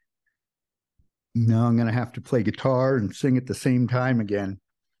 No, I'm gonna have to play guitar and sing at the same time again.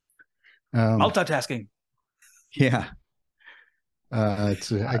 Multitasking. Yeah. I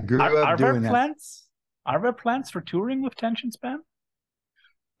grew up doing that. Are there plans for touring with Tension Span?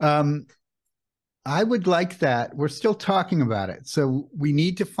 I would like that. We're still talking about it. So we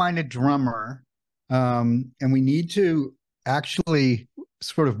need to find a drummer, and we need to actually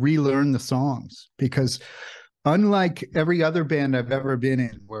sort of relearn the songs, because unlike every other band I've ever been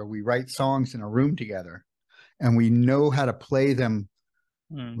in, where we write songs in a room together and we know how to play them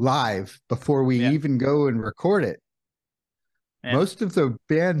live before we even go and record it. Yeah. Most of the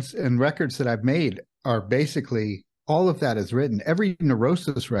bands and records that I've made are basically, all of that is written. Every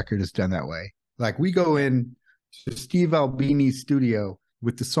Neurosis record is done that way. Like, we go in to Steve Albini's studio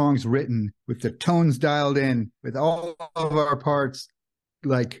with the songs written, with the tones dialed in, with all of our parts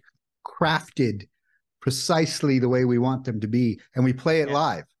like crafted precisely the way we want them to be, and we play it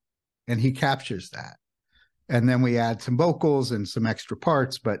live, and he captures that. And then we add some vocals and some extra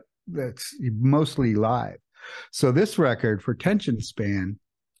parts, but that's mostly live. So this record for Tension Span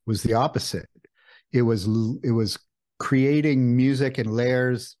was the opposite. It was creating music and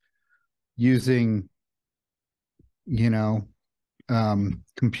layers using, you know,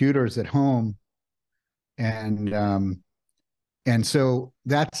 computers at home, and so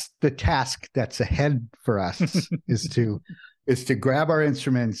that's the task that's ahead for us is to grab our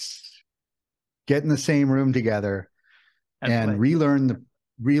instruments, get in the same room together, and relearn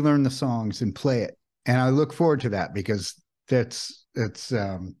the songs and play it. And I look forward to that, because it's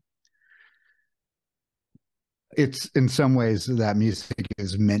in some ways that music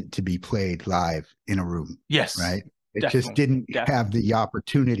is meant to be played live in a room. Yes. Right. It just didn't have the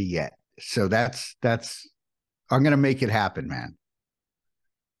opportunity yet. So that's I'm going to make it happen, man.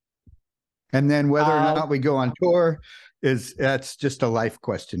 And then whether or not we go on tour that's just a life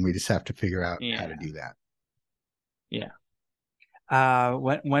question. We just have to figure out how to do that. Yeah.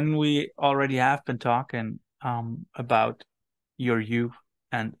 When we already have been talking about your youth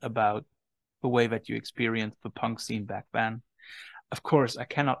and about the way that you experienced the punk scene back then, of course, I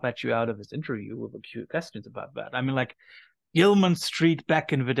cannot let you out of this interview with a few questions about that. I mean, like, Gilman Street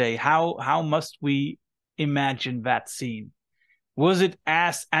back in the day, how must we imagine that scene? Was it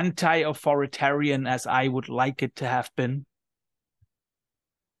as anti-authoritarian as I would like it to have been?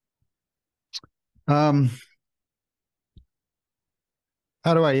 How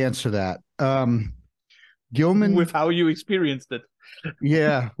do I answer that? Gilman, with how you experienced it.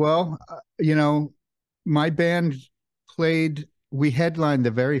 Yeah, well, you know, my band we headlined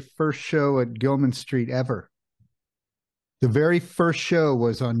the very first show at Gilman Street ever. The very first show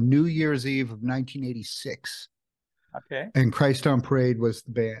was on New Year's Eve of 1986. Okay. And Christ on Parade was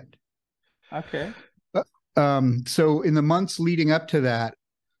the band. Okay. So in the months leading up to that,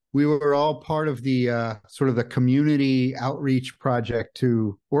 we were all part of the sort of the community outreach project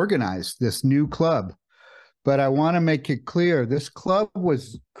to organize this new club. But I want to make it clear, this club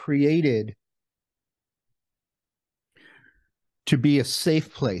was created to be a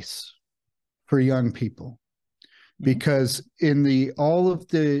safe place for young people, because in all of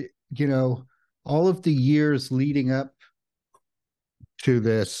the years leading up to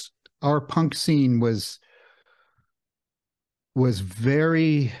this, our punk scene was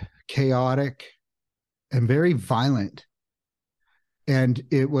very chaotic and very violent. And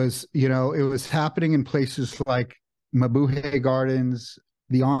it was happening in places like Mabuhay Gardens,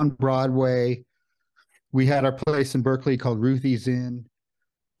 the On Broadway. We had our place in Berkeley called Ruthie's Inn,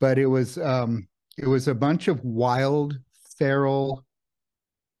 but it was a bunch of wild, feral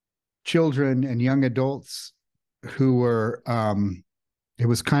children and young adults who were, it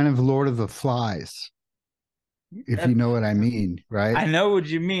was kind of Lord of the Flies, if you know what I mean, right? I know what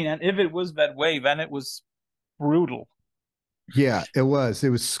you mean. And if it was that way, then it was brutal. Yeah, it was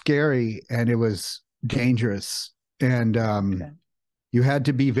scary, and it was dangerous. And Okay. you had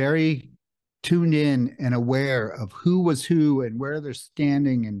to be very tuned in and aware of who was who and where they're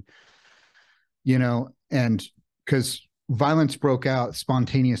standing. And, and because violence broke out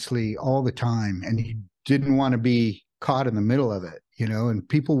spontaneously all the time, and you didn't want to be caught in the middle of it, and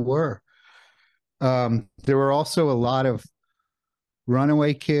people were. There were also a lot of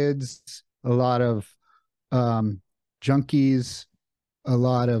runaway kids, a lot of junkies, a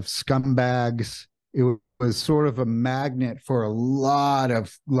lot of scumbags. It was sort of a magnet for a lot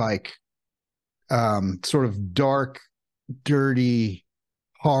of like sort of dark, dirty,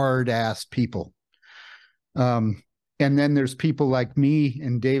 hard ass people. And then there's people like me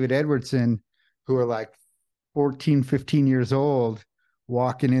and David Edwardson who are like 14, 15 years old,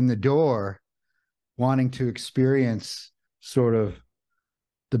 walking in the door, wanting to experience sort of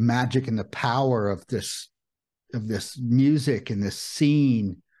the magic and the power of this music and this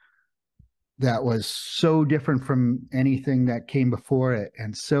scene that was so different from anything that came before it,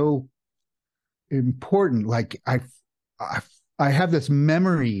 and so important. Like I have this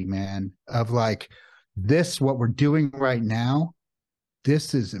memory, man, of like this, what we're doing right now,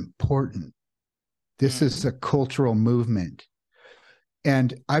 this is important. This is a cultural movement.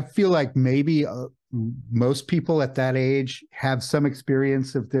 And I feel like maybe most people at that age have some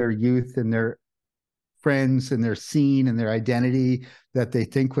experience of their youth and their friends and their scene and their identity that they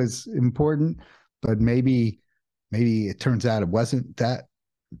think was important, but maybe it turns out it wasn't that.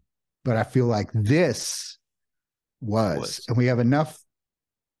 But I feel like this was. And we have enough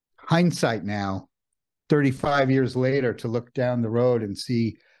hindsight now, 35 years later, to look down the road and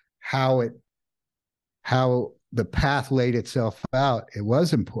see how the path laid itself out. It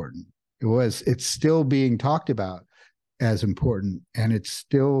was important. It's still being talked about as important, and it's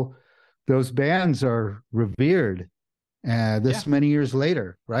still, those bands are revered this many years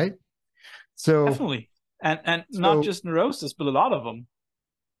later, right? So definitely, and not just Neurosis, but a lot of them.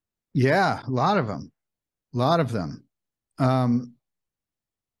 Yeah, a lot of them.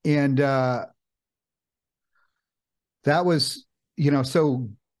 And that was, so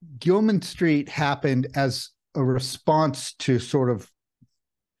Gilman Street happened as a response to sort of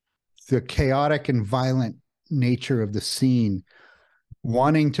the chaotic and violent nature of the scene,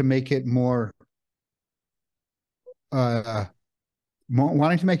 wanting to make it more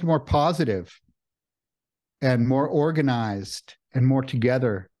positive and more organized and more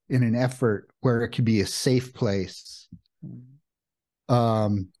together in an effort where it could be a safe place,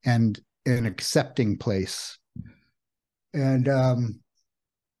 and an accepting place. And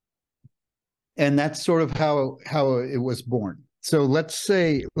that's sort of how it was born. So let's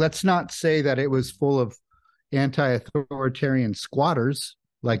not say that it was full of anti-authoritarian squatters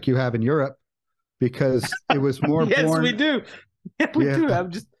like you have in Europe, because it was more yes, born. we do. Yeah, we do. I'm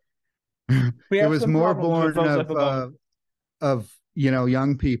just. It was more born of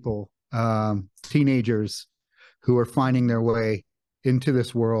young people, teenagers who are finding their way into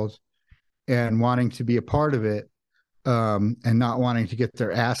this world and wanting to be a part of it, and not wanting to get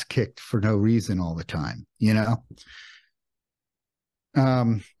their ass kicked for no reason all the time.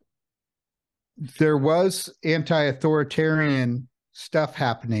 There was anti-authoritarian stuff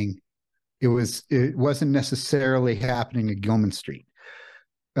happening. It wasn't necessarily happening at Gilman Street.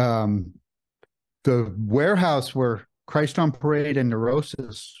 The warehouse where Christ on Parade and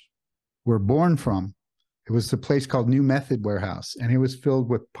Neurosis were born from, it was a place called New Method Warehouse, and it was filled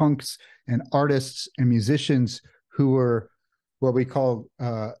with punks and artists and musicians who were what we call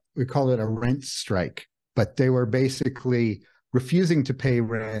it a rent strike, but they were basically refusing to pay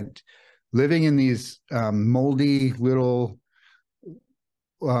rent, living in these moldy little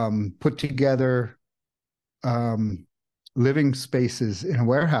put together living spaces in a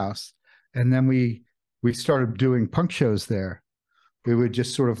warehouse. And then we started doing punk shows there. We would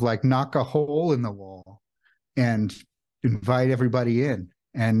just sort of like knock a hole in the wall and invite everybody in.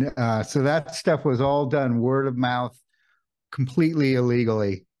 And so that stuff was all done word of mouth, completely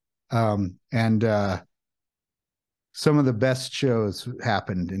illegally. And some of the best shows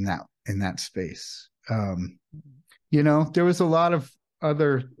happened in that space. There was a lot of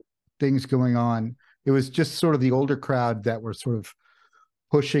other things going on. It was just sort of the older crowd that were sort of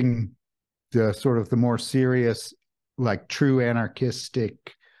pushing the sort of the more serious, like true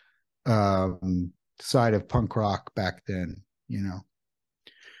anarchistic side of punk rock back then.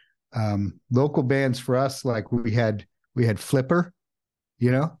 Local bands for us, like we had Flipper,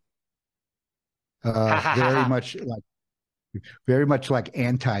 very much like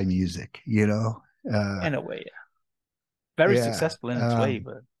anti-music, in a way, yeah. Very successful in its way,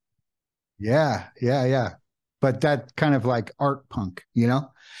 but yeah. But that kind of like art punk, Yeah.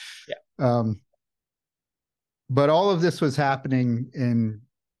 but all of this was happening in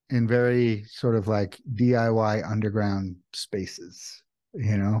very sort of like DIY underground spaces,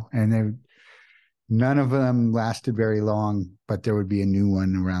 and none of them lasted very long, but there would be a new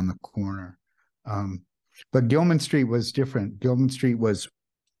one around the corner. But Gilman Street was different. Gilman Street was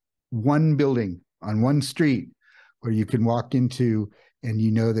one building on one street where you can walk into, and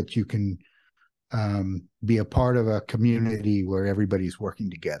that you can be a part of a community where everybody's working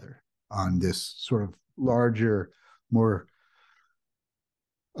together on this sort of larger, more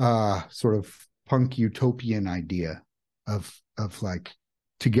sort of punk utopian idea of like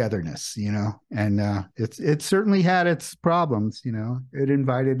togetherness, and it certainly had its problems. It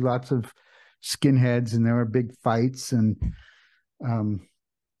invited lots of skinheads, and there were big fights, and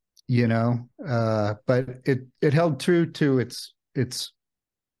but it held true to its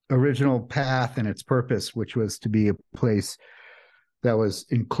original path and its purpose, which was to be a place that was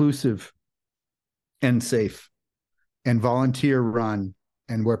inclusive and safe and volunteer run,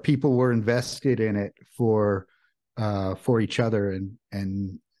 and where people were invested in it for each other,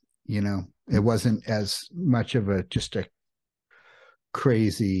 and it wasn't as much of just a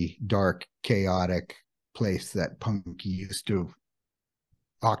crazy, dark, chaotic place that punk used to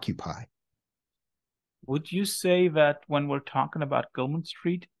occupy. Would you say that when we're talking about Gilman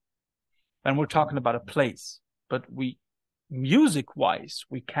Street, and we're talking about a place, but music-wise,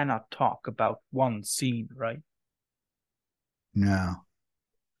 we cannot talk about one scene, right? No.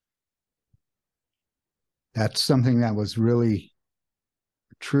 That's something that was really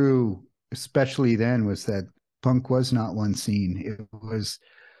true, especially then, was that punk was not one scene. It was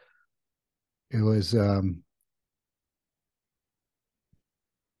an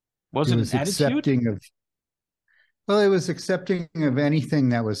accepting attitude? It was accepting of anything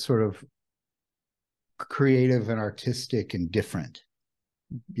that was sort of creative and artistic and different,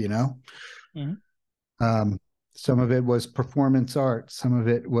 Mm-hmm. Some of it was performance art, some of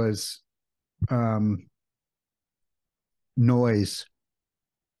it was noise,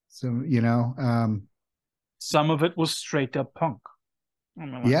 so some of it was straight up punk.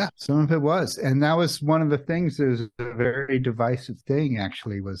 Yeah, some of it was. And that was one of the things that was a very divisive thing,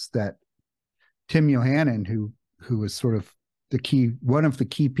 actually, was that Tim Yohannan, who was sort of one of the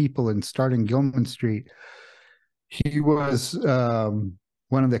key people in starting Gilman Street, he was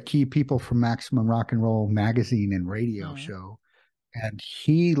one of the key people from Maximum Rock and Roll magazine and radio show. And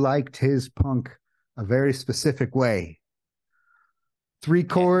he liked his punk a very specific way. 3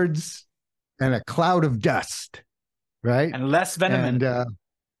 chords and a cloud of dust, right? And less venom. And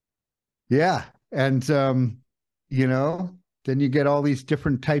and then you get all these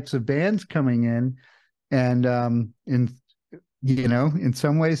different types of bands coming in, and in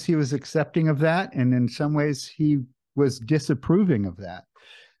some ways he was accepting of that, and in some ways he was disapproving of that.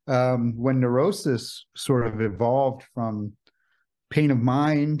 When Neurosis sort of evolved from Pain of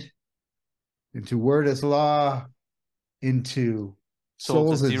Mind into Word is Law into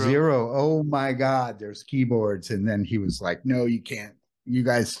Souls at Zero. Oh my God, there's keyboards. And then he was like, no, you can't. You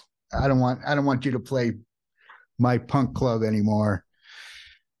guys, I don't want you to play my punk club anymore.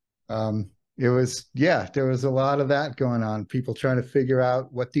 There was a lot of that going on. People trying to figure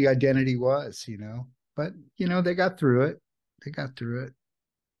out what the identity was, but they got through it.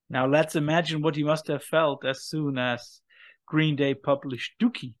 Now let's imagine what you must have felt as soon as Green Day published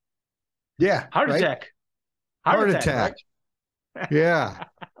Dookie. Yeah. Heart attack. Right?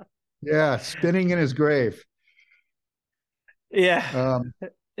 Yeah. Spinning in his grave. Yeah.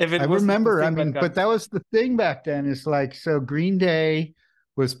 I remember, but that was the thing back then. It's like, so Green Day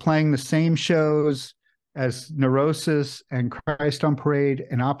was playing the same shows as Neurosis and Christ on Parade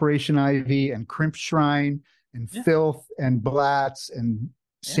and Operation Ivy and Crimp Shrine and Filth and Blatz and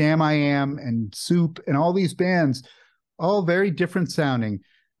Samiam and Soup and all these bands, all very different sounding.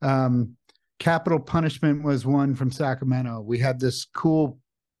 Capital Punishment was one from Sacramento. We had this cool,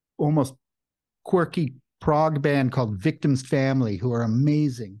 almost quirky prog band called Victim's Family, who are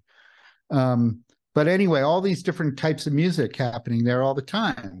amazing. But anyway, all these different types of music happening there all the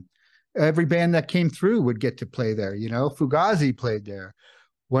time. Every band that came through would get to play there. Fugazi played there.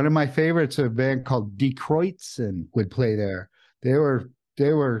 One of my favorites, a band called Die Kreutzen, would play there. They were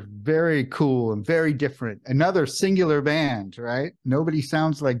very cool and very different. Another singular band, right? Nobody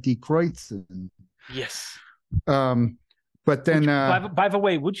sounds like Die Kreutzen. Yes. But then, by the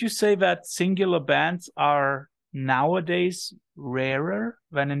way, would you say that singular bands are nowadays rarer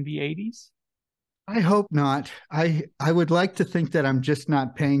than in the 80s? I hope not. I would like to think that I'm just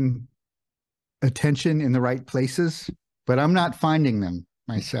not paying attention in the right places, but I'm not finding them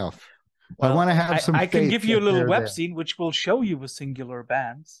myself. Well, I want to have some. I can give you a little web scene which will show you the singular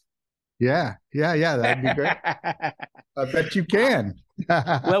bands. Yeah, yeah, yeah. That'd be great. I bet you can.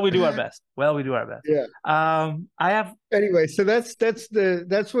 Well, we do our best. Well, we do our best. Yeah. I have Anyway, so that's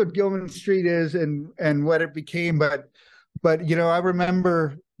what Gilman Street is and what it became. But you know, I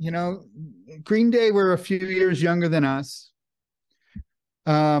remember, you know, Green Day were a few years younger than us.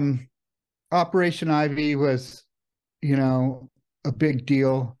 Operation Ivy was, you know, a big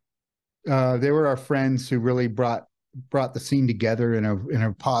deal. They were our friends who really brought the scene together in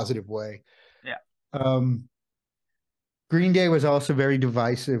a positive way. yeah. Green Day was also very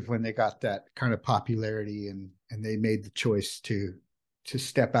divisive when they got that kind of popularity, and they made the choice to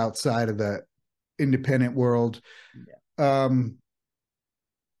step outside of the independent world. Yeah.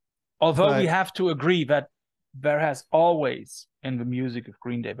 Although we have to agree that there has always, in the music of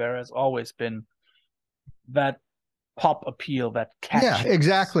Green Day, there has always been that pop appeal, that catchy. Yeah,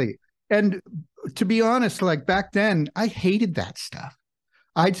 exactly. And to be honest, like back then, I hated that stuff.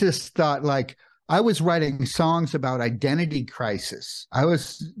 I just thought, like, I was writing songs about identity crisis. I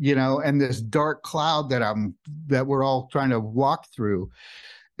was, you know, and this dark cloud that we're all trying to walk through,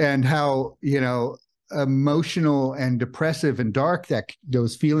 and how, you know, emotional and depressive and dark that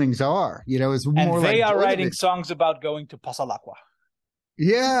those feelings are. You know, it's more and they like are writing songs about going to Pasalacqua.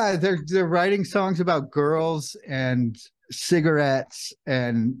 Yeah, they're writing songs about girls and cigarettes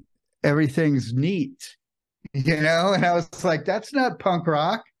and everything's neat, you know. And I was like, that's not punk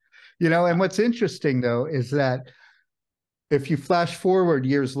rock. You know, and what's interesting, though, is that if you flash forward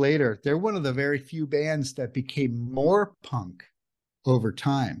years later, they're one of the very few bands that became more punk over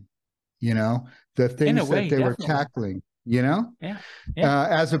time, you know, the things way, that they definitely. were tackling, you know, yeah.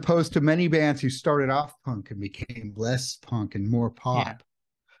 As opposed to many bands who started off punk and became less punk and more pop.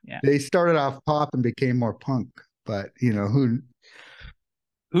 Yeah. They started off pop and became more punk, but, you know, who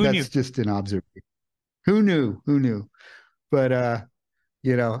that's knew? Just an observation. Who knew? But,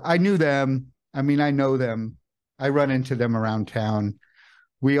 you know, I knew them. I mean, I know them. I run into them around town.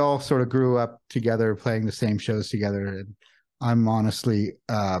 We all sort of grew up together, playing the same shows together. And I'm honestly,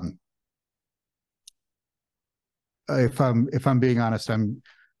 if I'm being honest, I'm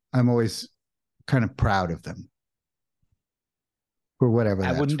always kind of proud of them for whatever.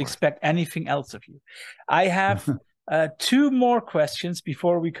 I wouldn't expect anything else of you. I have two more questions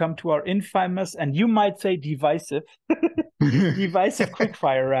before we come to our infamous, and you might say divisive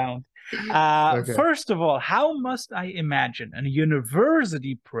quickfire round. Okay. First of all, how must I imagine a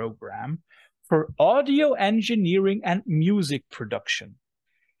university program for audio engineering and music production?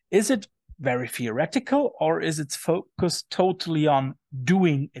 Is it very theoretical, or is it focused totally on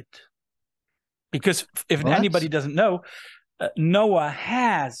doing it? Because if anybody doesn't know, Noah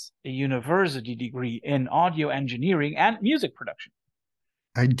has a university degree in audio engineering and music production.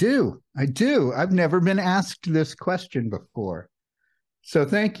 I do. I've never been asked this question before, so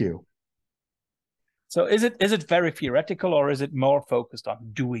thank you. So is it very theoretical, or is it more focused on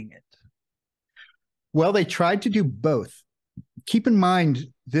doing it? Well, they tried to do both. Keep in mind,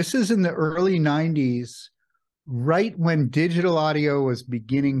 this is in the early 90s, right when digital audio was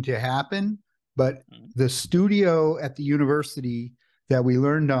beginning to happen, but the studio at the university that we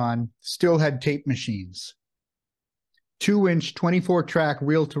learned on still had tape machines. 2-inch, 24-track,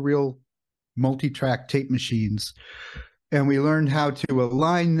 reel-to-reel, multi-track tape machines. And we learned how to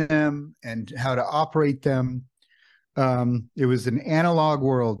align them and how to operate them. It was an analog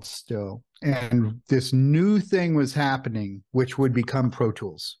world still. And this new thing was happening, which would become Pro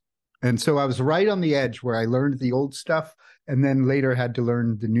Tools. And so I was right on the edge where I learned the old stuff and then later had to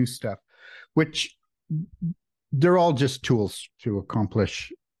learn the new stuff, which they're all just tools to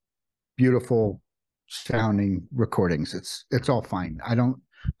accomplish beautiful sounding recordings. It's all fine. I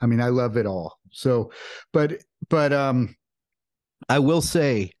love it all. So, but I will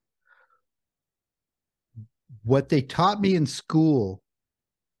say what they taught me in school,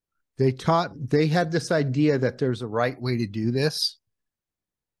 they had this idea that there's a right way to do this,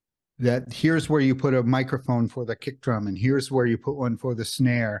 that here's where you put a microphone for the kick drum, and here's where you put one for the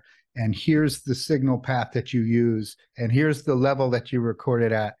snare, and here's the signal path that you use, and here's the level that you record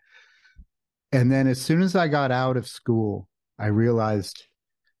it at. And then as soon as I got out of school, I realized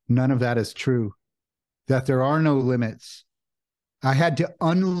none of that is true, that there are no limits. I had to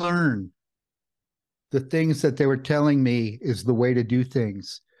unlearn the things that they were telling me is the way to do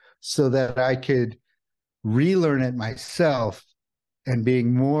things so that I could relearn it myself and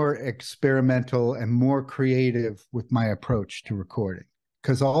being more experimental and more creative with my approach to recording.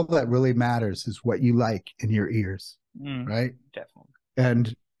 Because all that really matters is what you like in your ears, right?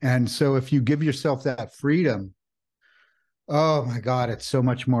 Definitely. And so if you give yourself that freedom, oh my God, it's so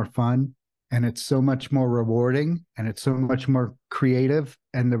much more fun. and it's so much more rewarding, and it's so much more creative,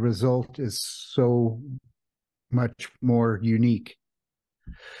 and the result is so much more unique.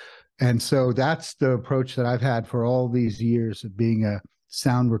 And so that's the approach that I've had for all these years of being a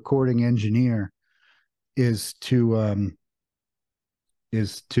sound recording engineer, is to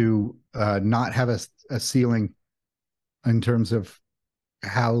not have a ceiling in terms of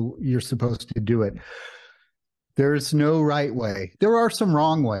how you're supposed to do it. There's no right way. There are some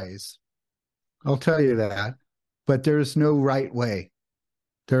wrong ways, I'll tell you that, but there's no right way.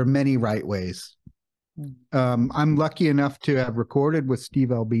 There are many right ways. I'm lucky enough to have recorded with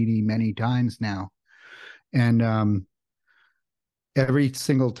Steve Albini many times now. And every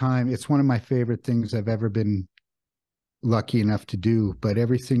single time, it's one of my favorite things I've ever been lucky enough to do. But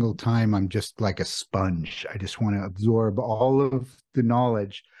every single time, I'm just like a sponge. I just want to absorb all of the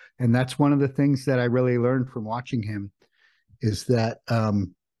knowledge. And that's one of the things that I really learned from watching him, is that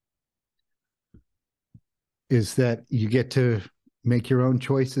you get to make your own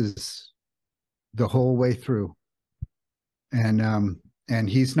choices the whole way through. And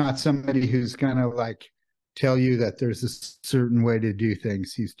he's not somebody who's gonna like tell you that there's a certain way to do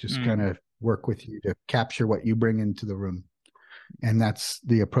things. He's just gonna work with you to capture what you bring into the room. And that's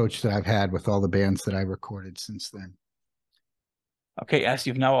the approach that I've had with all the bands that I recorded since then. Okay, as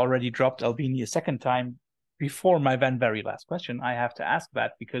you've now already dropped Albini a second time, before my very last question, I have to ask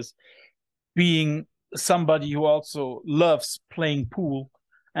that, because being somebody who also loves playing pool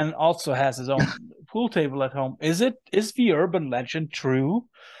and also has his own pool table at home, is the urban legend true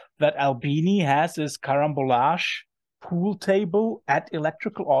that Albini has his carambolage pool table at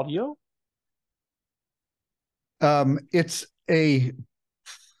Electrical Audio?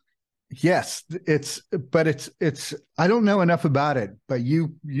 Yes, it's I don't know enough about it, but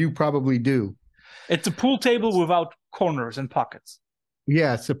you probably do. It's a pool table without corners and pockets.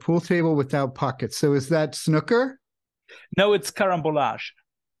 Yeah, it's a pool table without pockets. So is that snooker? No, it's carambolage.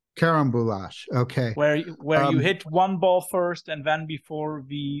 Carambolage. Okay. Where you hit one ball first, and then before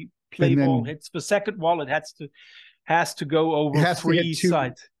the play ball hits the second wall, it has to go over three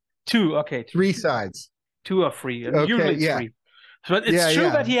sides. Two, okay. Three sides. Two are free. Okay, usually it's free. But it's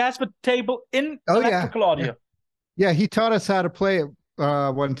true that he has the table in Electrical Audio. Yeah, he taught us how to play it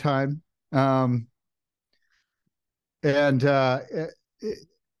one time.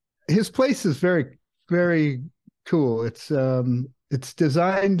 His place is very, very cool. It's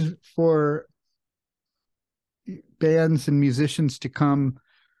designed for bands and musicians to come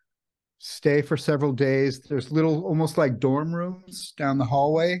stay for several days. There's little, almost like dorm rooms down the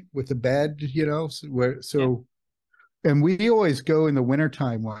hallway with a bed, and we always go in the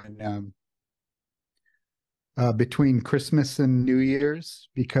wintertime when between Christmas and New Year's,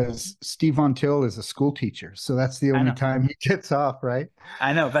 because Steve Von Til is a school teacher. So that's the only time he gets off, right?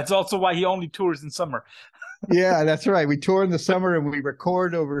 I know. That's also why he only tours in summer. Yeah, that's right. We tour in the summer and we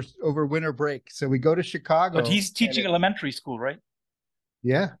record over winter break. So we go to Chicago. But he's teaching elementary school, right?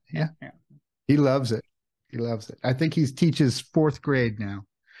 Yeah. He loves it. I think he teaches fourth grade now.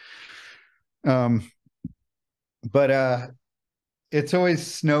 But it's always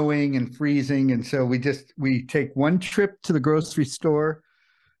snowing and freezing. And so we take one trip to the grocery store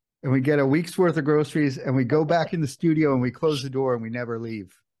and we get a week's worth of groceries, and we go back in the studio and we close the door and we never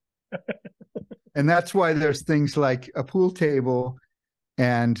leave. And that's why there's things like a pool table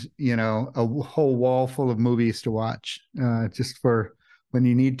and, a whole wall full of movies to watch, just for when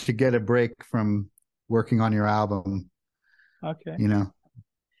you need to get a break from working on your album. Okay.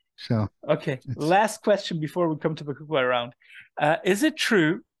 So. Okay. Last question before we come to the cookware round. Is it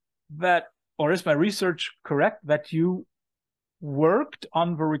true that, or is my research correct, that you worked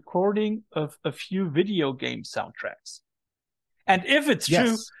on the recording of a few video game soundtracks? And if it's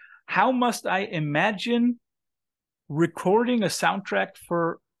true, how must I imagine recording a soundtrack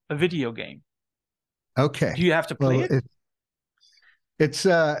for a video game? Okay. Do you have to play it? It's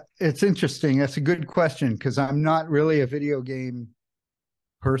interesting. That's a good question, because I'm not really a video game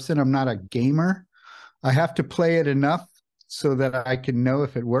person. I'm not a gamer. I have to play it enough so that I can know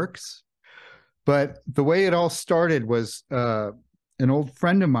if it works. But the way it all started was an old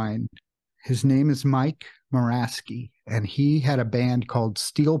friend of mine. His name is Mike Moraski, and he had a band called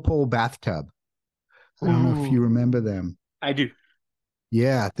Steel Pole Bathtub. I don't know if you remember them. I do.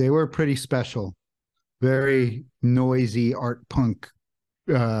 Yeah, they were pretty special. Very noisy art punk.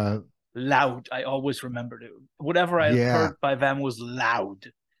 Loud. I always remembered it. Whatever I heard by them was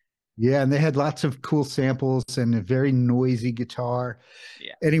loud. Yeah, and they had lots of cool samples and a very noisy guitar.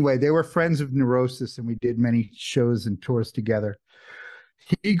 Yeah. Anyway, they were friends of Neurosis, and we did many shows and tours together.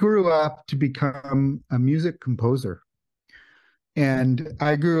 He grew up to become a music composer. And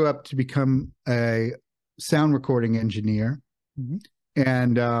I grew up to become a sound recording engineer. Mm-hmm.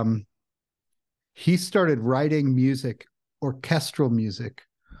 And he started writing music, orchestral music,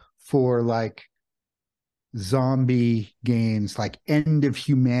 for like zombie games, like End of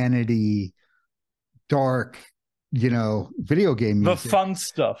Humanity, dark, video game The music. fun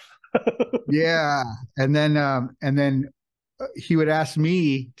stuff. Yeah. And then he would ask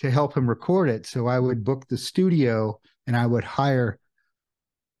me to help him record it. So I would book the studio and I would hire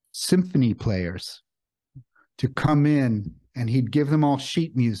symphony players to come in, and he'd give them all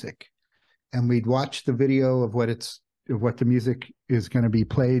sheet music, and we'd watch the video of what the music is going to be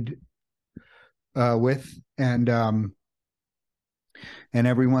played with, and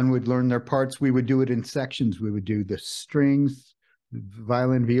everyone would learn their parts. We would do it in sections. We would do the strings,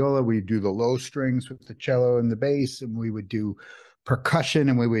 violin, viola. We'd do the low strings with the cello and the bass, and we would do percussion,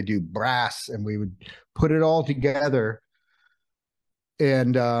 and we would do brass, and we would put it all together.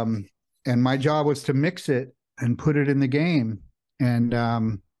 And my job was to mix it and put it in the game, and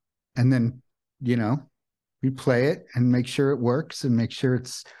then we play it and make sure it works and make sure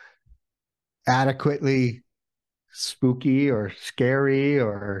it's adequately spooky or scary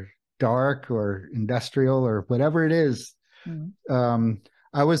or dark or industrial or whatever it is. Mm-hmm.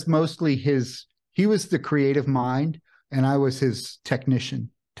 I was mostly he was the creative mind, and I was his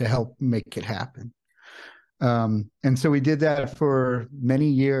technician to help make it happen. And so we did that for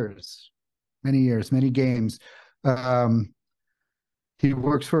many games. He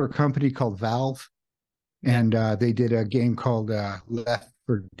works for a company called Valve, and they did a game called Left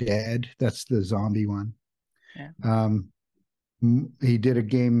 4 Dead. That's the zombie one. Yeah. He did a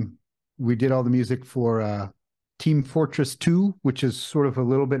game. We did all the music for Team Fortress 2, which is sort of a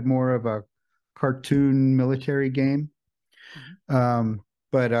little bit more of a cartoon military game. Mm-hmm.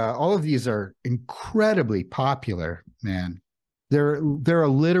 But all of these are incredibly popular, man. There are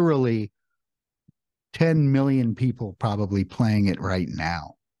literally 10 million people probably playing it right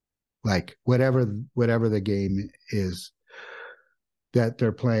now. Like whatever the game is that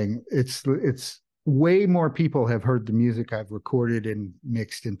they're playing, it's way more people have heard the music I've recorded and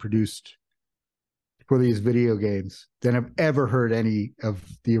mixed and produced for these video games than I've ever heard any of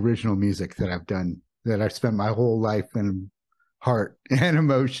the original music that I've done, that I've spent my whole life and heart and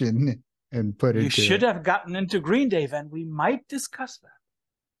emotion and put into. You should have gotten into Green Day, then we might discuss that.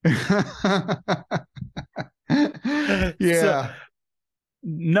 Yeah. So,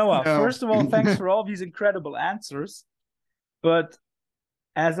 Noah, first of all, thanks for all these incredible answers. But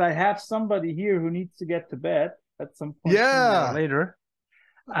as I have somebody here who needs to get to bed at some point later,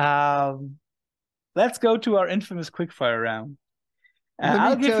 let's go to our infamous quickfire round.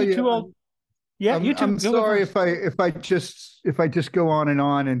 I'll give you two old. Yeah, you two. I'm sorry if I just go on,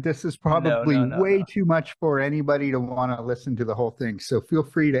 and this is probably way too much for anybody to want to listen to the whole thing. So feel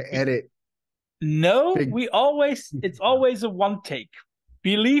free to edit. No, it's always a one take.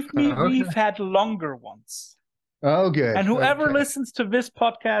 Believe me, we've had longer ones. Oh, good. And whoever listens to this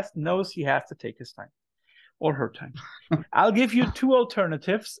podcast knows he has to take his time or her time. I'll give you two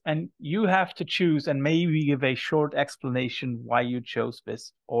alternatives, and you have to choose and maybe give a short explanation why you chose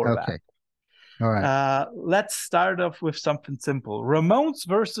this or that. All right. Let's start off with something simple. Ramones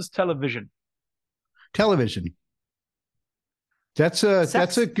versus television. Television. That's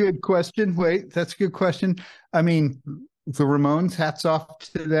a good question. Wait, that's a good question. I mean, the Ramones, hats off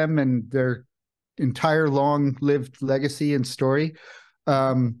to them and their entire long-lived legacy and story.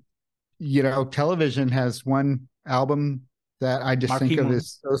 Television has one album that I just think of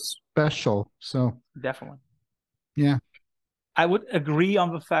as so special. So definitely. Yeah. I would agree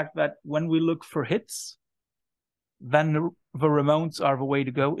on the fact that when we look for hits, then the Ramones are the way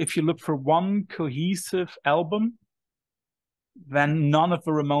to go. If you look for one cohesive album, then none of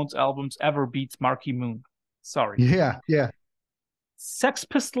the Ramones albums ever beats Marquee Moon. Sorry. Yeah. Sex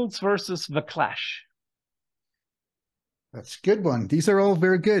Pistols versus The Clash. That's a good one. These are all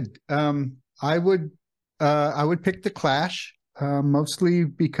very good. I would pick The Clash, mostly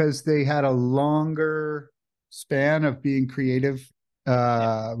because they had a longer span of being creative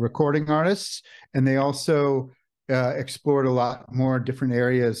recording artists, and they also explored a lot more different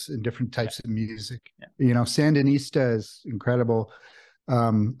areas and different types of music. Sandinista is incredible.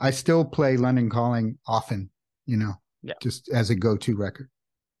 I still play London Calling often, just as a go-to record.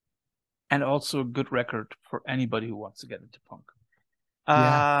 And also a good record for anybody who wants to get into punk.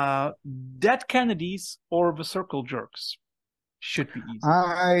 Dead Kennedys or the Circle Jerks? Should be easy.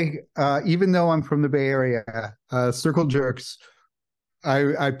 Even though I'm from the Bay Area, Circle Jerks,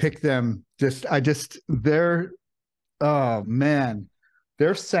 I pick them. Their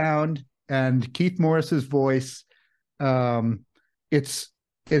sound and Keith Morris's voice it's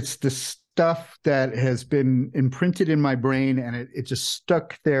the stuff that has been imprinted in my brain, and it just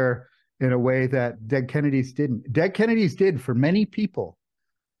stuck there in a way that Dead Kennedys didn't. Dead Kennedys did for many people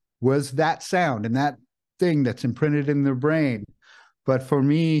was that sound and that thing that's imprinted in their brain. But for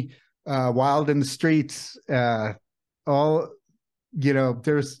me, Wild in the Streets, all, you know,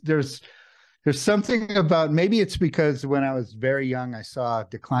 there's something about, maybe it's because when I was very young, I saw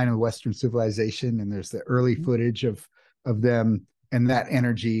Decline of Western Civilization, and there's the early footage of them and that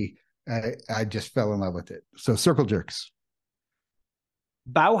energy. I just fell in love with it. So Circle Jerks.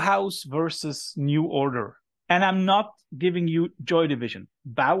 Bauhaus versus New Order. And I'm not giving you Joy Division.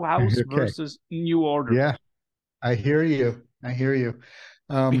 Bauhaus versus New Order. Yeah, I hear you. I hear you.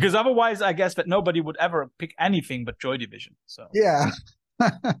 Because otherwise, I guess that nobody would ever pick anything but Joy Division. So yeah.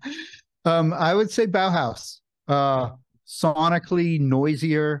 I would say Bauhaus. Sonically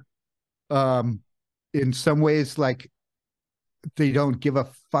noisier. In some ways, like, they don't give a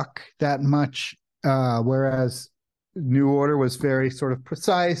fuck that much. Whereas New Order was very sort of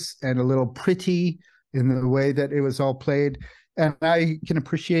precise and a little pretty in the way that it was all played. And I can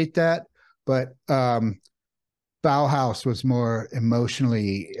appreciate that. But Bauhaus was more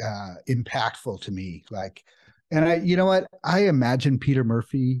emotionally impactful to me. Like, and you know what? I imagine Peter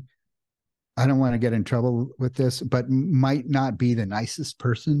Murphy, I don't want to get in trouble with this, but might not be the nicest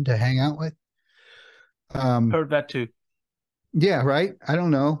person to hang out with. Heard that too. Yeah, right. I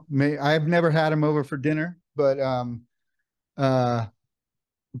don't know. I've never had him over for dinner, but some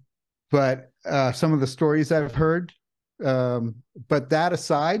of the stories I've heard. But that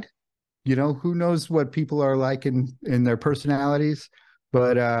aside, you know, who knows what people are like in their personalities,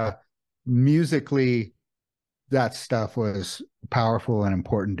 but musically, that stuff was powerful and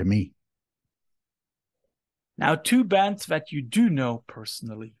important to me. Now, two bands that you do know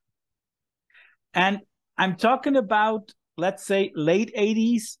personally. And I'm talking about, let's say, late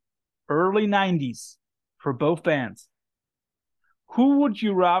 80s, early 90s for both bands. Who would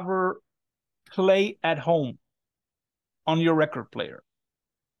you rather play at home on your record player?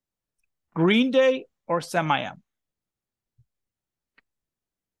 Green Day or Samiam?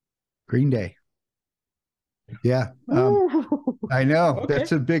 Green Day. Yeah. I know. Okay.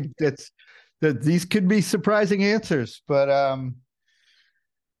 That's a big, these could be surprising answers, but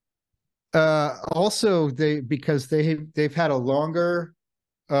also because they've had a longer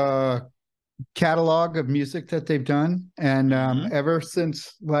catalog of music that they've done, and ever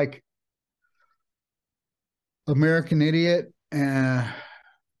since like American Idiot and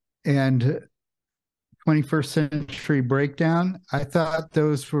 21st Century Breakdown, I thought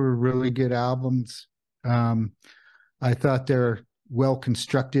those were really good albums. I thought they're well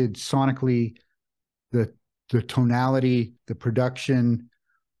constructed sonically, the tonality, the production,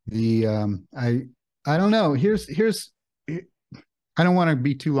 I don't know. Here's I don't want to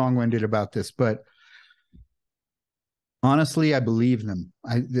be too long-winded about this, but honestly, I believe them.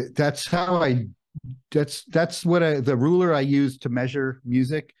 That's what the ruler I use to measure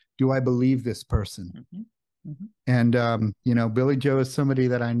music. Do I believe this person? And you know, Billy Joe is somebody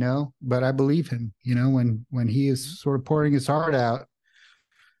that I know, but I believe him. You know, when he is sort of pouring his heart out,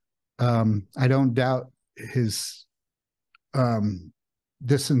 I don't doubt his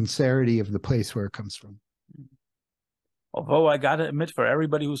the sincerity of the place where it comes from. Although I gotta admit, for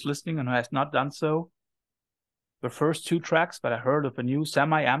everybody who's listening and who has not done so, the first two tracks that I heard of the new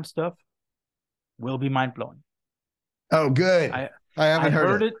Samiam stuff will be mind-blowing. Oh, good. I haven't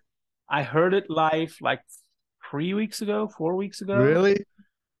heard it. I heard it live like 4 weeks ago. Really?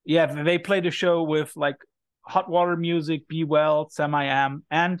 Yeah, they played a show with like Hot Water Music, Be Well, Samiam,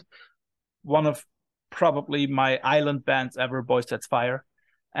 and one of probably my island bands ever, Boys That's Fire.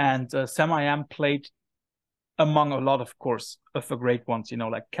 And Samiam played among a lot, of course, of the great ones, you know,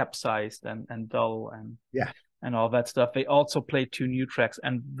 like Capsized and Dull and all that stuff. They also played two new tracks,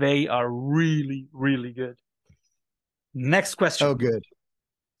 and they are really, really good. Next question. Oh, good.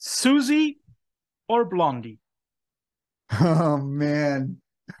 Susie or Blondie? Oh, man.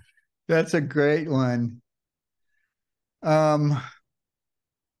 That's a great one. The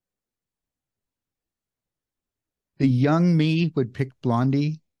young me would pick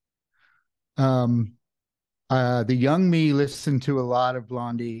Blondie. The young me listened to a lot of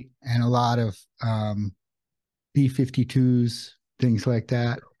Blondie and a lot of B-52s, things like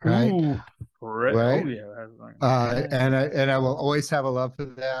that, right? Ooh, right. Oh, yeah. And I will always have a love for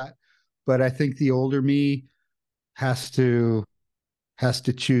that. But I think the older me has to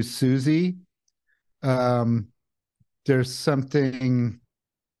choose Susie. There's something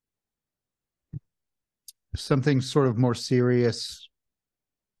sort of more serious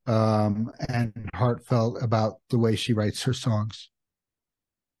and heartfelt about the way she writes her songs.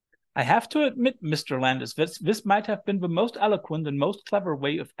 I have to admit, Mr. Landis, this might have been the most eloquent and most clever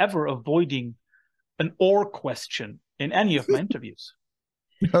way of ever avoiding an or question in any of my interviews.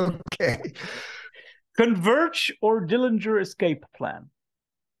 Okay. Converge or Dillinger escape plan?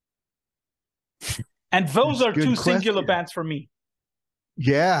 And those are two singular bands for me.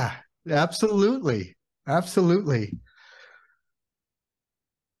 Yeah, absolutely. Absolutely.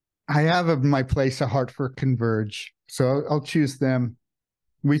 I have in my place a heart for Converge, so I'll choose them.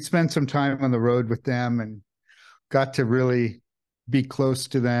 We spent some time on the road with them and got to really be close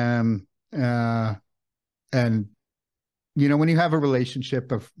to them. And, you know, when you have a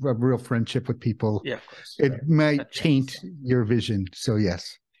relationship, a real friendship with people, yeah, of course, it might taint your vision. So,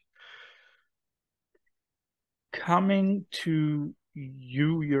 yes. Coming to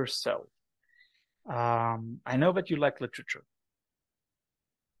you yourself, I know that you like literature.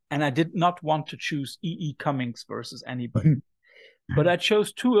 And I did not want to choose E.E. Cummings versus anybody. But I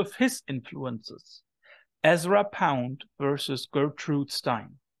chose two of his influences, Ezra Pound versus Gertrude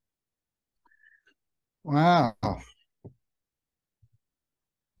Stein. Wow.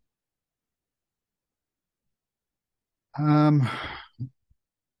 I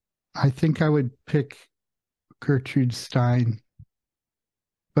think I would pick Gertrude Stein,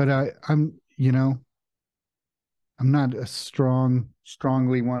 but I'm, you know, I'm not a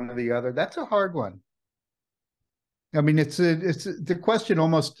strongly one or the other. That's a hard one. I mean, it's the question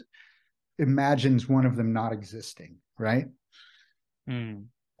almost imagines one of them not existing, right? Mm.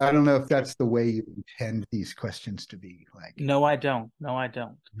 I don't know if that's the way you intend these questions to be. Like, no, I don't. No, I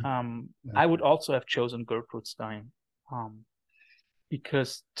don't. I would also have chosen Gertrude Stein,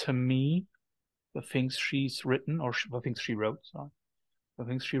 because to me, the things she's written or the things she wrote, the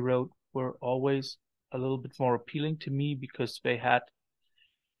things she wrote were always a little bit more appealing to me because they had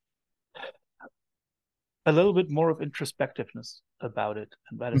a little bit more of introspectiveness about it,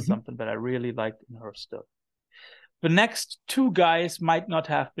 and that is something that I really liked in her stuff. The next two guys might not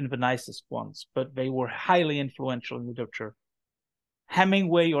have been the nicest ones, but they were highly influential in literature.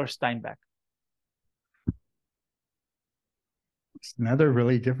 Hemingway or Steinbeck? It's another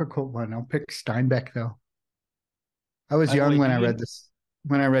really difficult one. I'll pick Steinbeck though. I was young when I read this.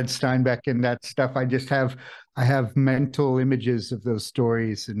 When I read Steinbeck and that stuff, I have mental images of those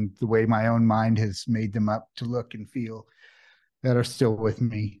stories and the way my own mind has made them up to look and feel that are still with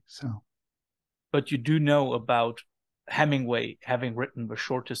me. So, but you do know about Hemingway having written the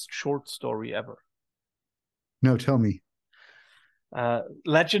shortest short story ever. No, tell me.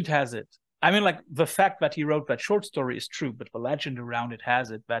 Legend has it. I mean, like, the fact that he wrote that short story is true, but the legend around it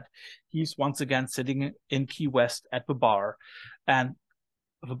has it that he's once again sitting in Key West at the bar, and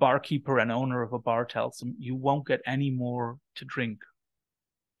the barkeeper and owner of a bar tells him, "You won't get any more to drink."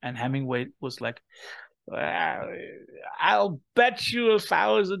 And Hemingway was like, "I'll bet you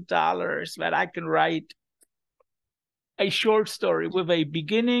 $1,000 that I can write a short story with a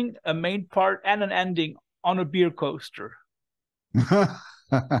beginning, a main part, and an ending on a beer coaster."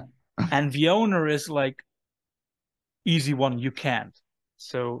 And the owner is like, "Easy one, you can't."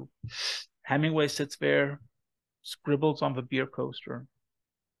 So Hemingway sits there, scribbles on the beer coaster,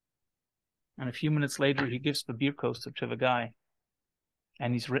 and a few minutes later he gives the beer coaster to the guy,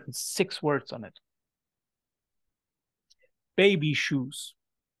 and he's written 6 words on it. Baby shoes,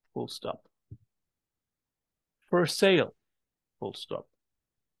 full stop. For sale, full stop.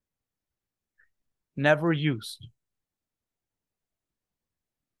 Never used.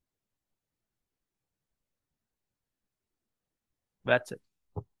 That's it.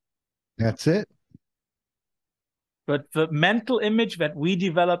 That's it. But the mental image that we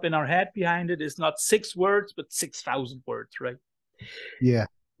develop in our head behind it is not 6 words, but 6,000 words, right? Yeah.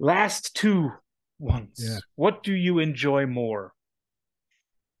 Last 2 ones. Yeah. What do you enjoy more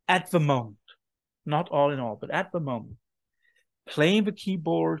at the moment? Not all in all, but at the moment. Playing the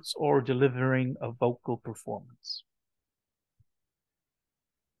keyboards or delivering a vocal performance?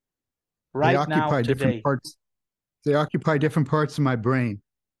 Right now, today. They occupy different parts of my brain.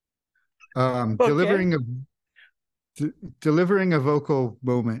 Okay. Delivering a vocal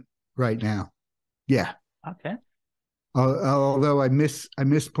moment right now. Yeah. Okay. Although I miss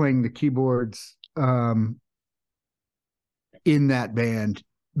playing the keyboards in that band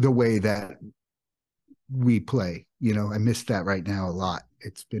the way that we play. You know, I miss that right now a lot.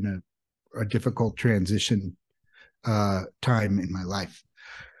 It's been a difficult transition time in my life.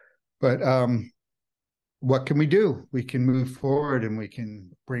 But what can we do? We can move forward and we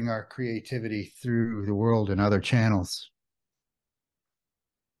can bring our creativity through the world and other channels.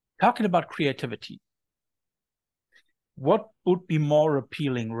 Talking about creativity, what would be more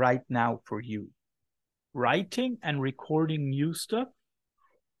appealing right now for you? Writing and recording new stuff,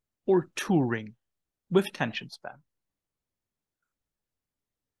 or touring with attention span?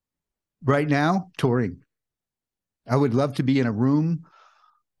 Right now, touring. I would love to be in a room,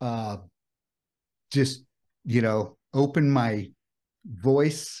 just, open my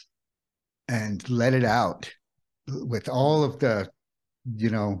voice and let it out with all of the,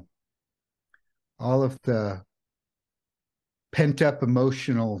 all of the pent up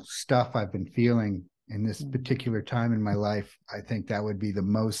emotional stuff I've been feeling in this particular time in my life. I think that would be the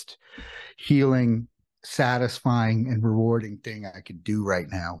most healing, satisfying, and rewarding thing I could do right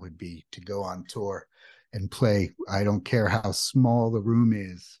now, would be to go on tour and play. I don't care how small the room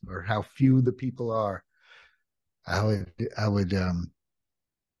is or how few the people are. I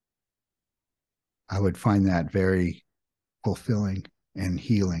would find that very fulfilling and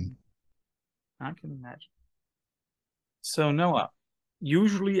healing. I can imagine. So, Noah,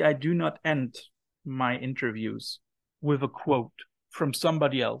 usually I do not end my interviews with a quote from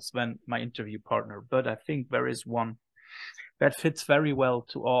somebody else than my interview partner, but I think there is one that fits very well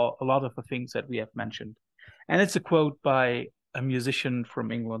to a lot of the things that we have mentioned. And it's a quote by a musician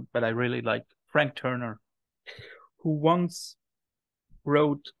from England that I really like, Frank Turner, who once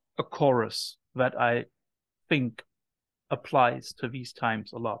wrote a chorus that I think applies to these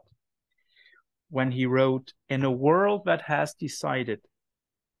times a lot. When he wrote, "In a world that has decided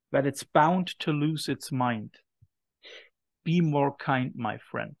that it's bound to lose its mind, be more kind, my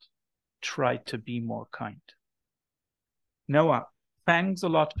friend. Try to be more kind." Noah, thanks a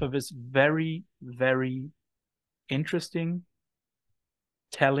lot for this very, very interesting,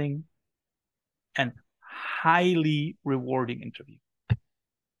 telling, and highly rewarding interview.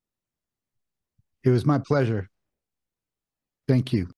 It was my pleasure. Thank you.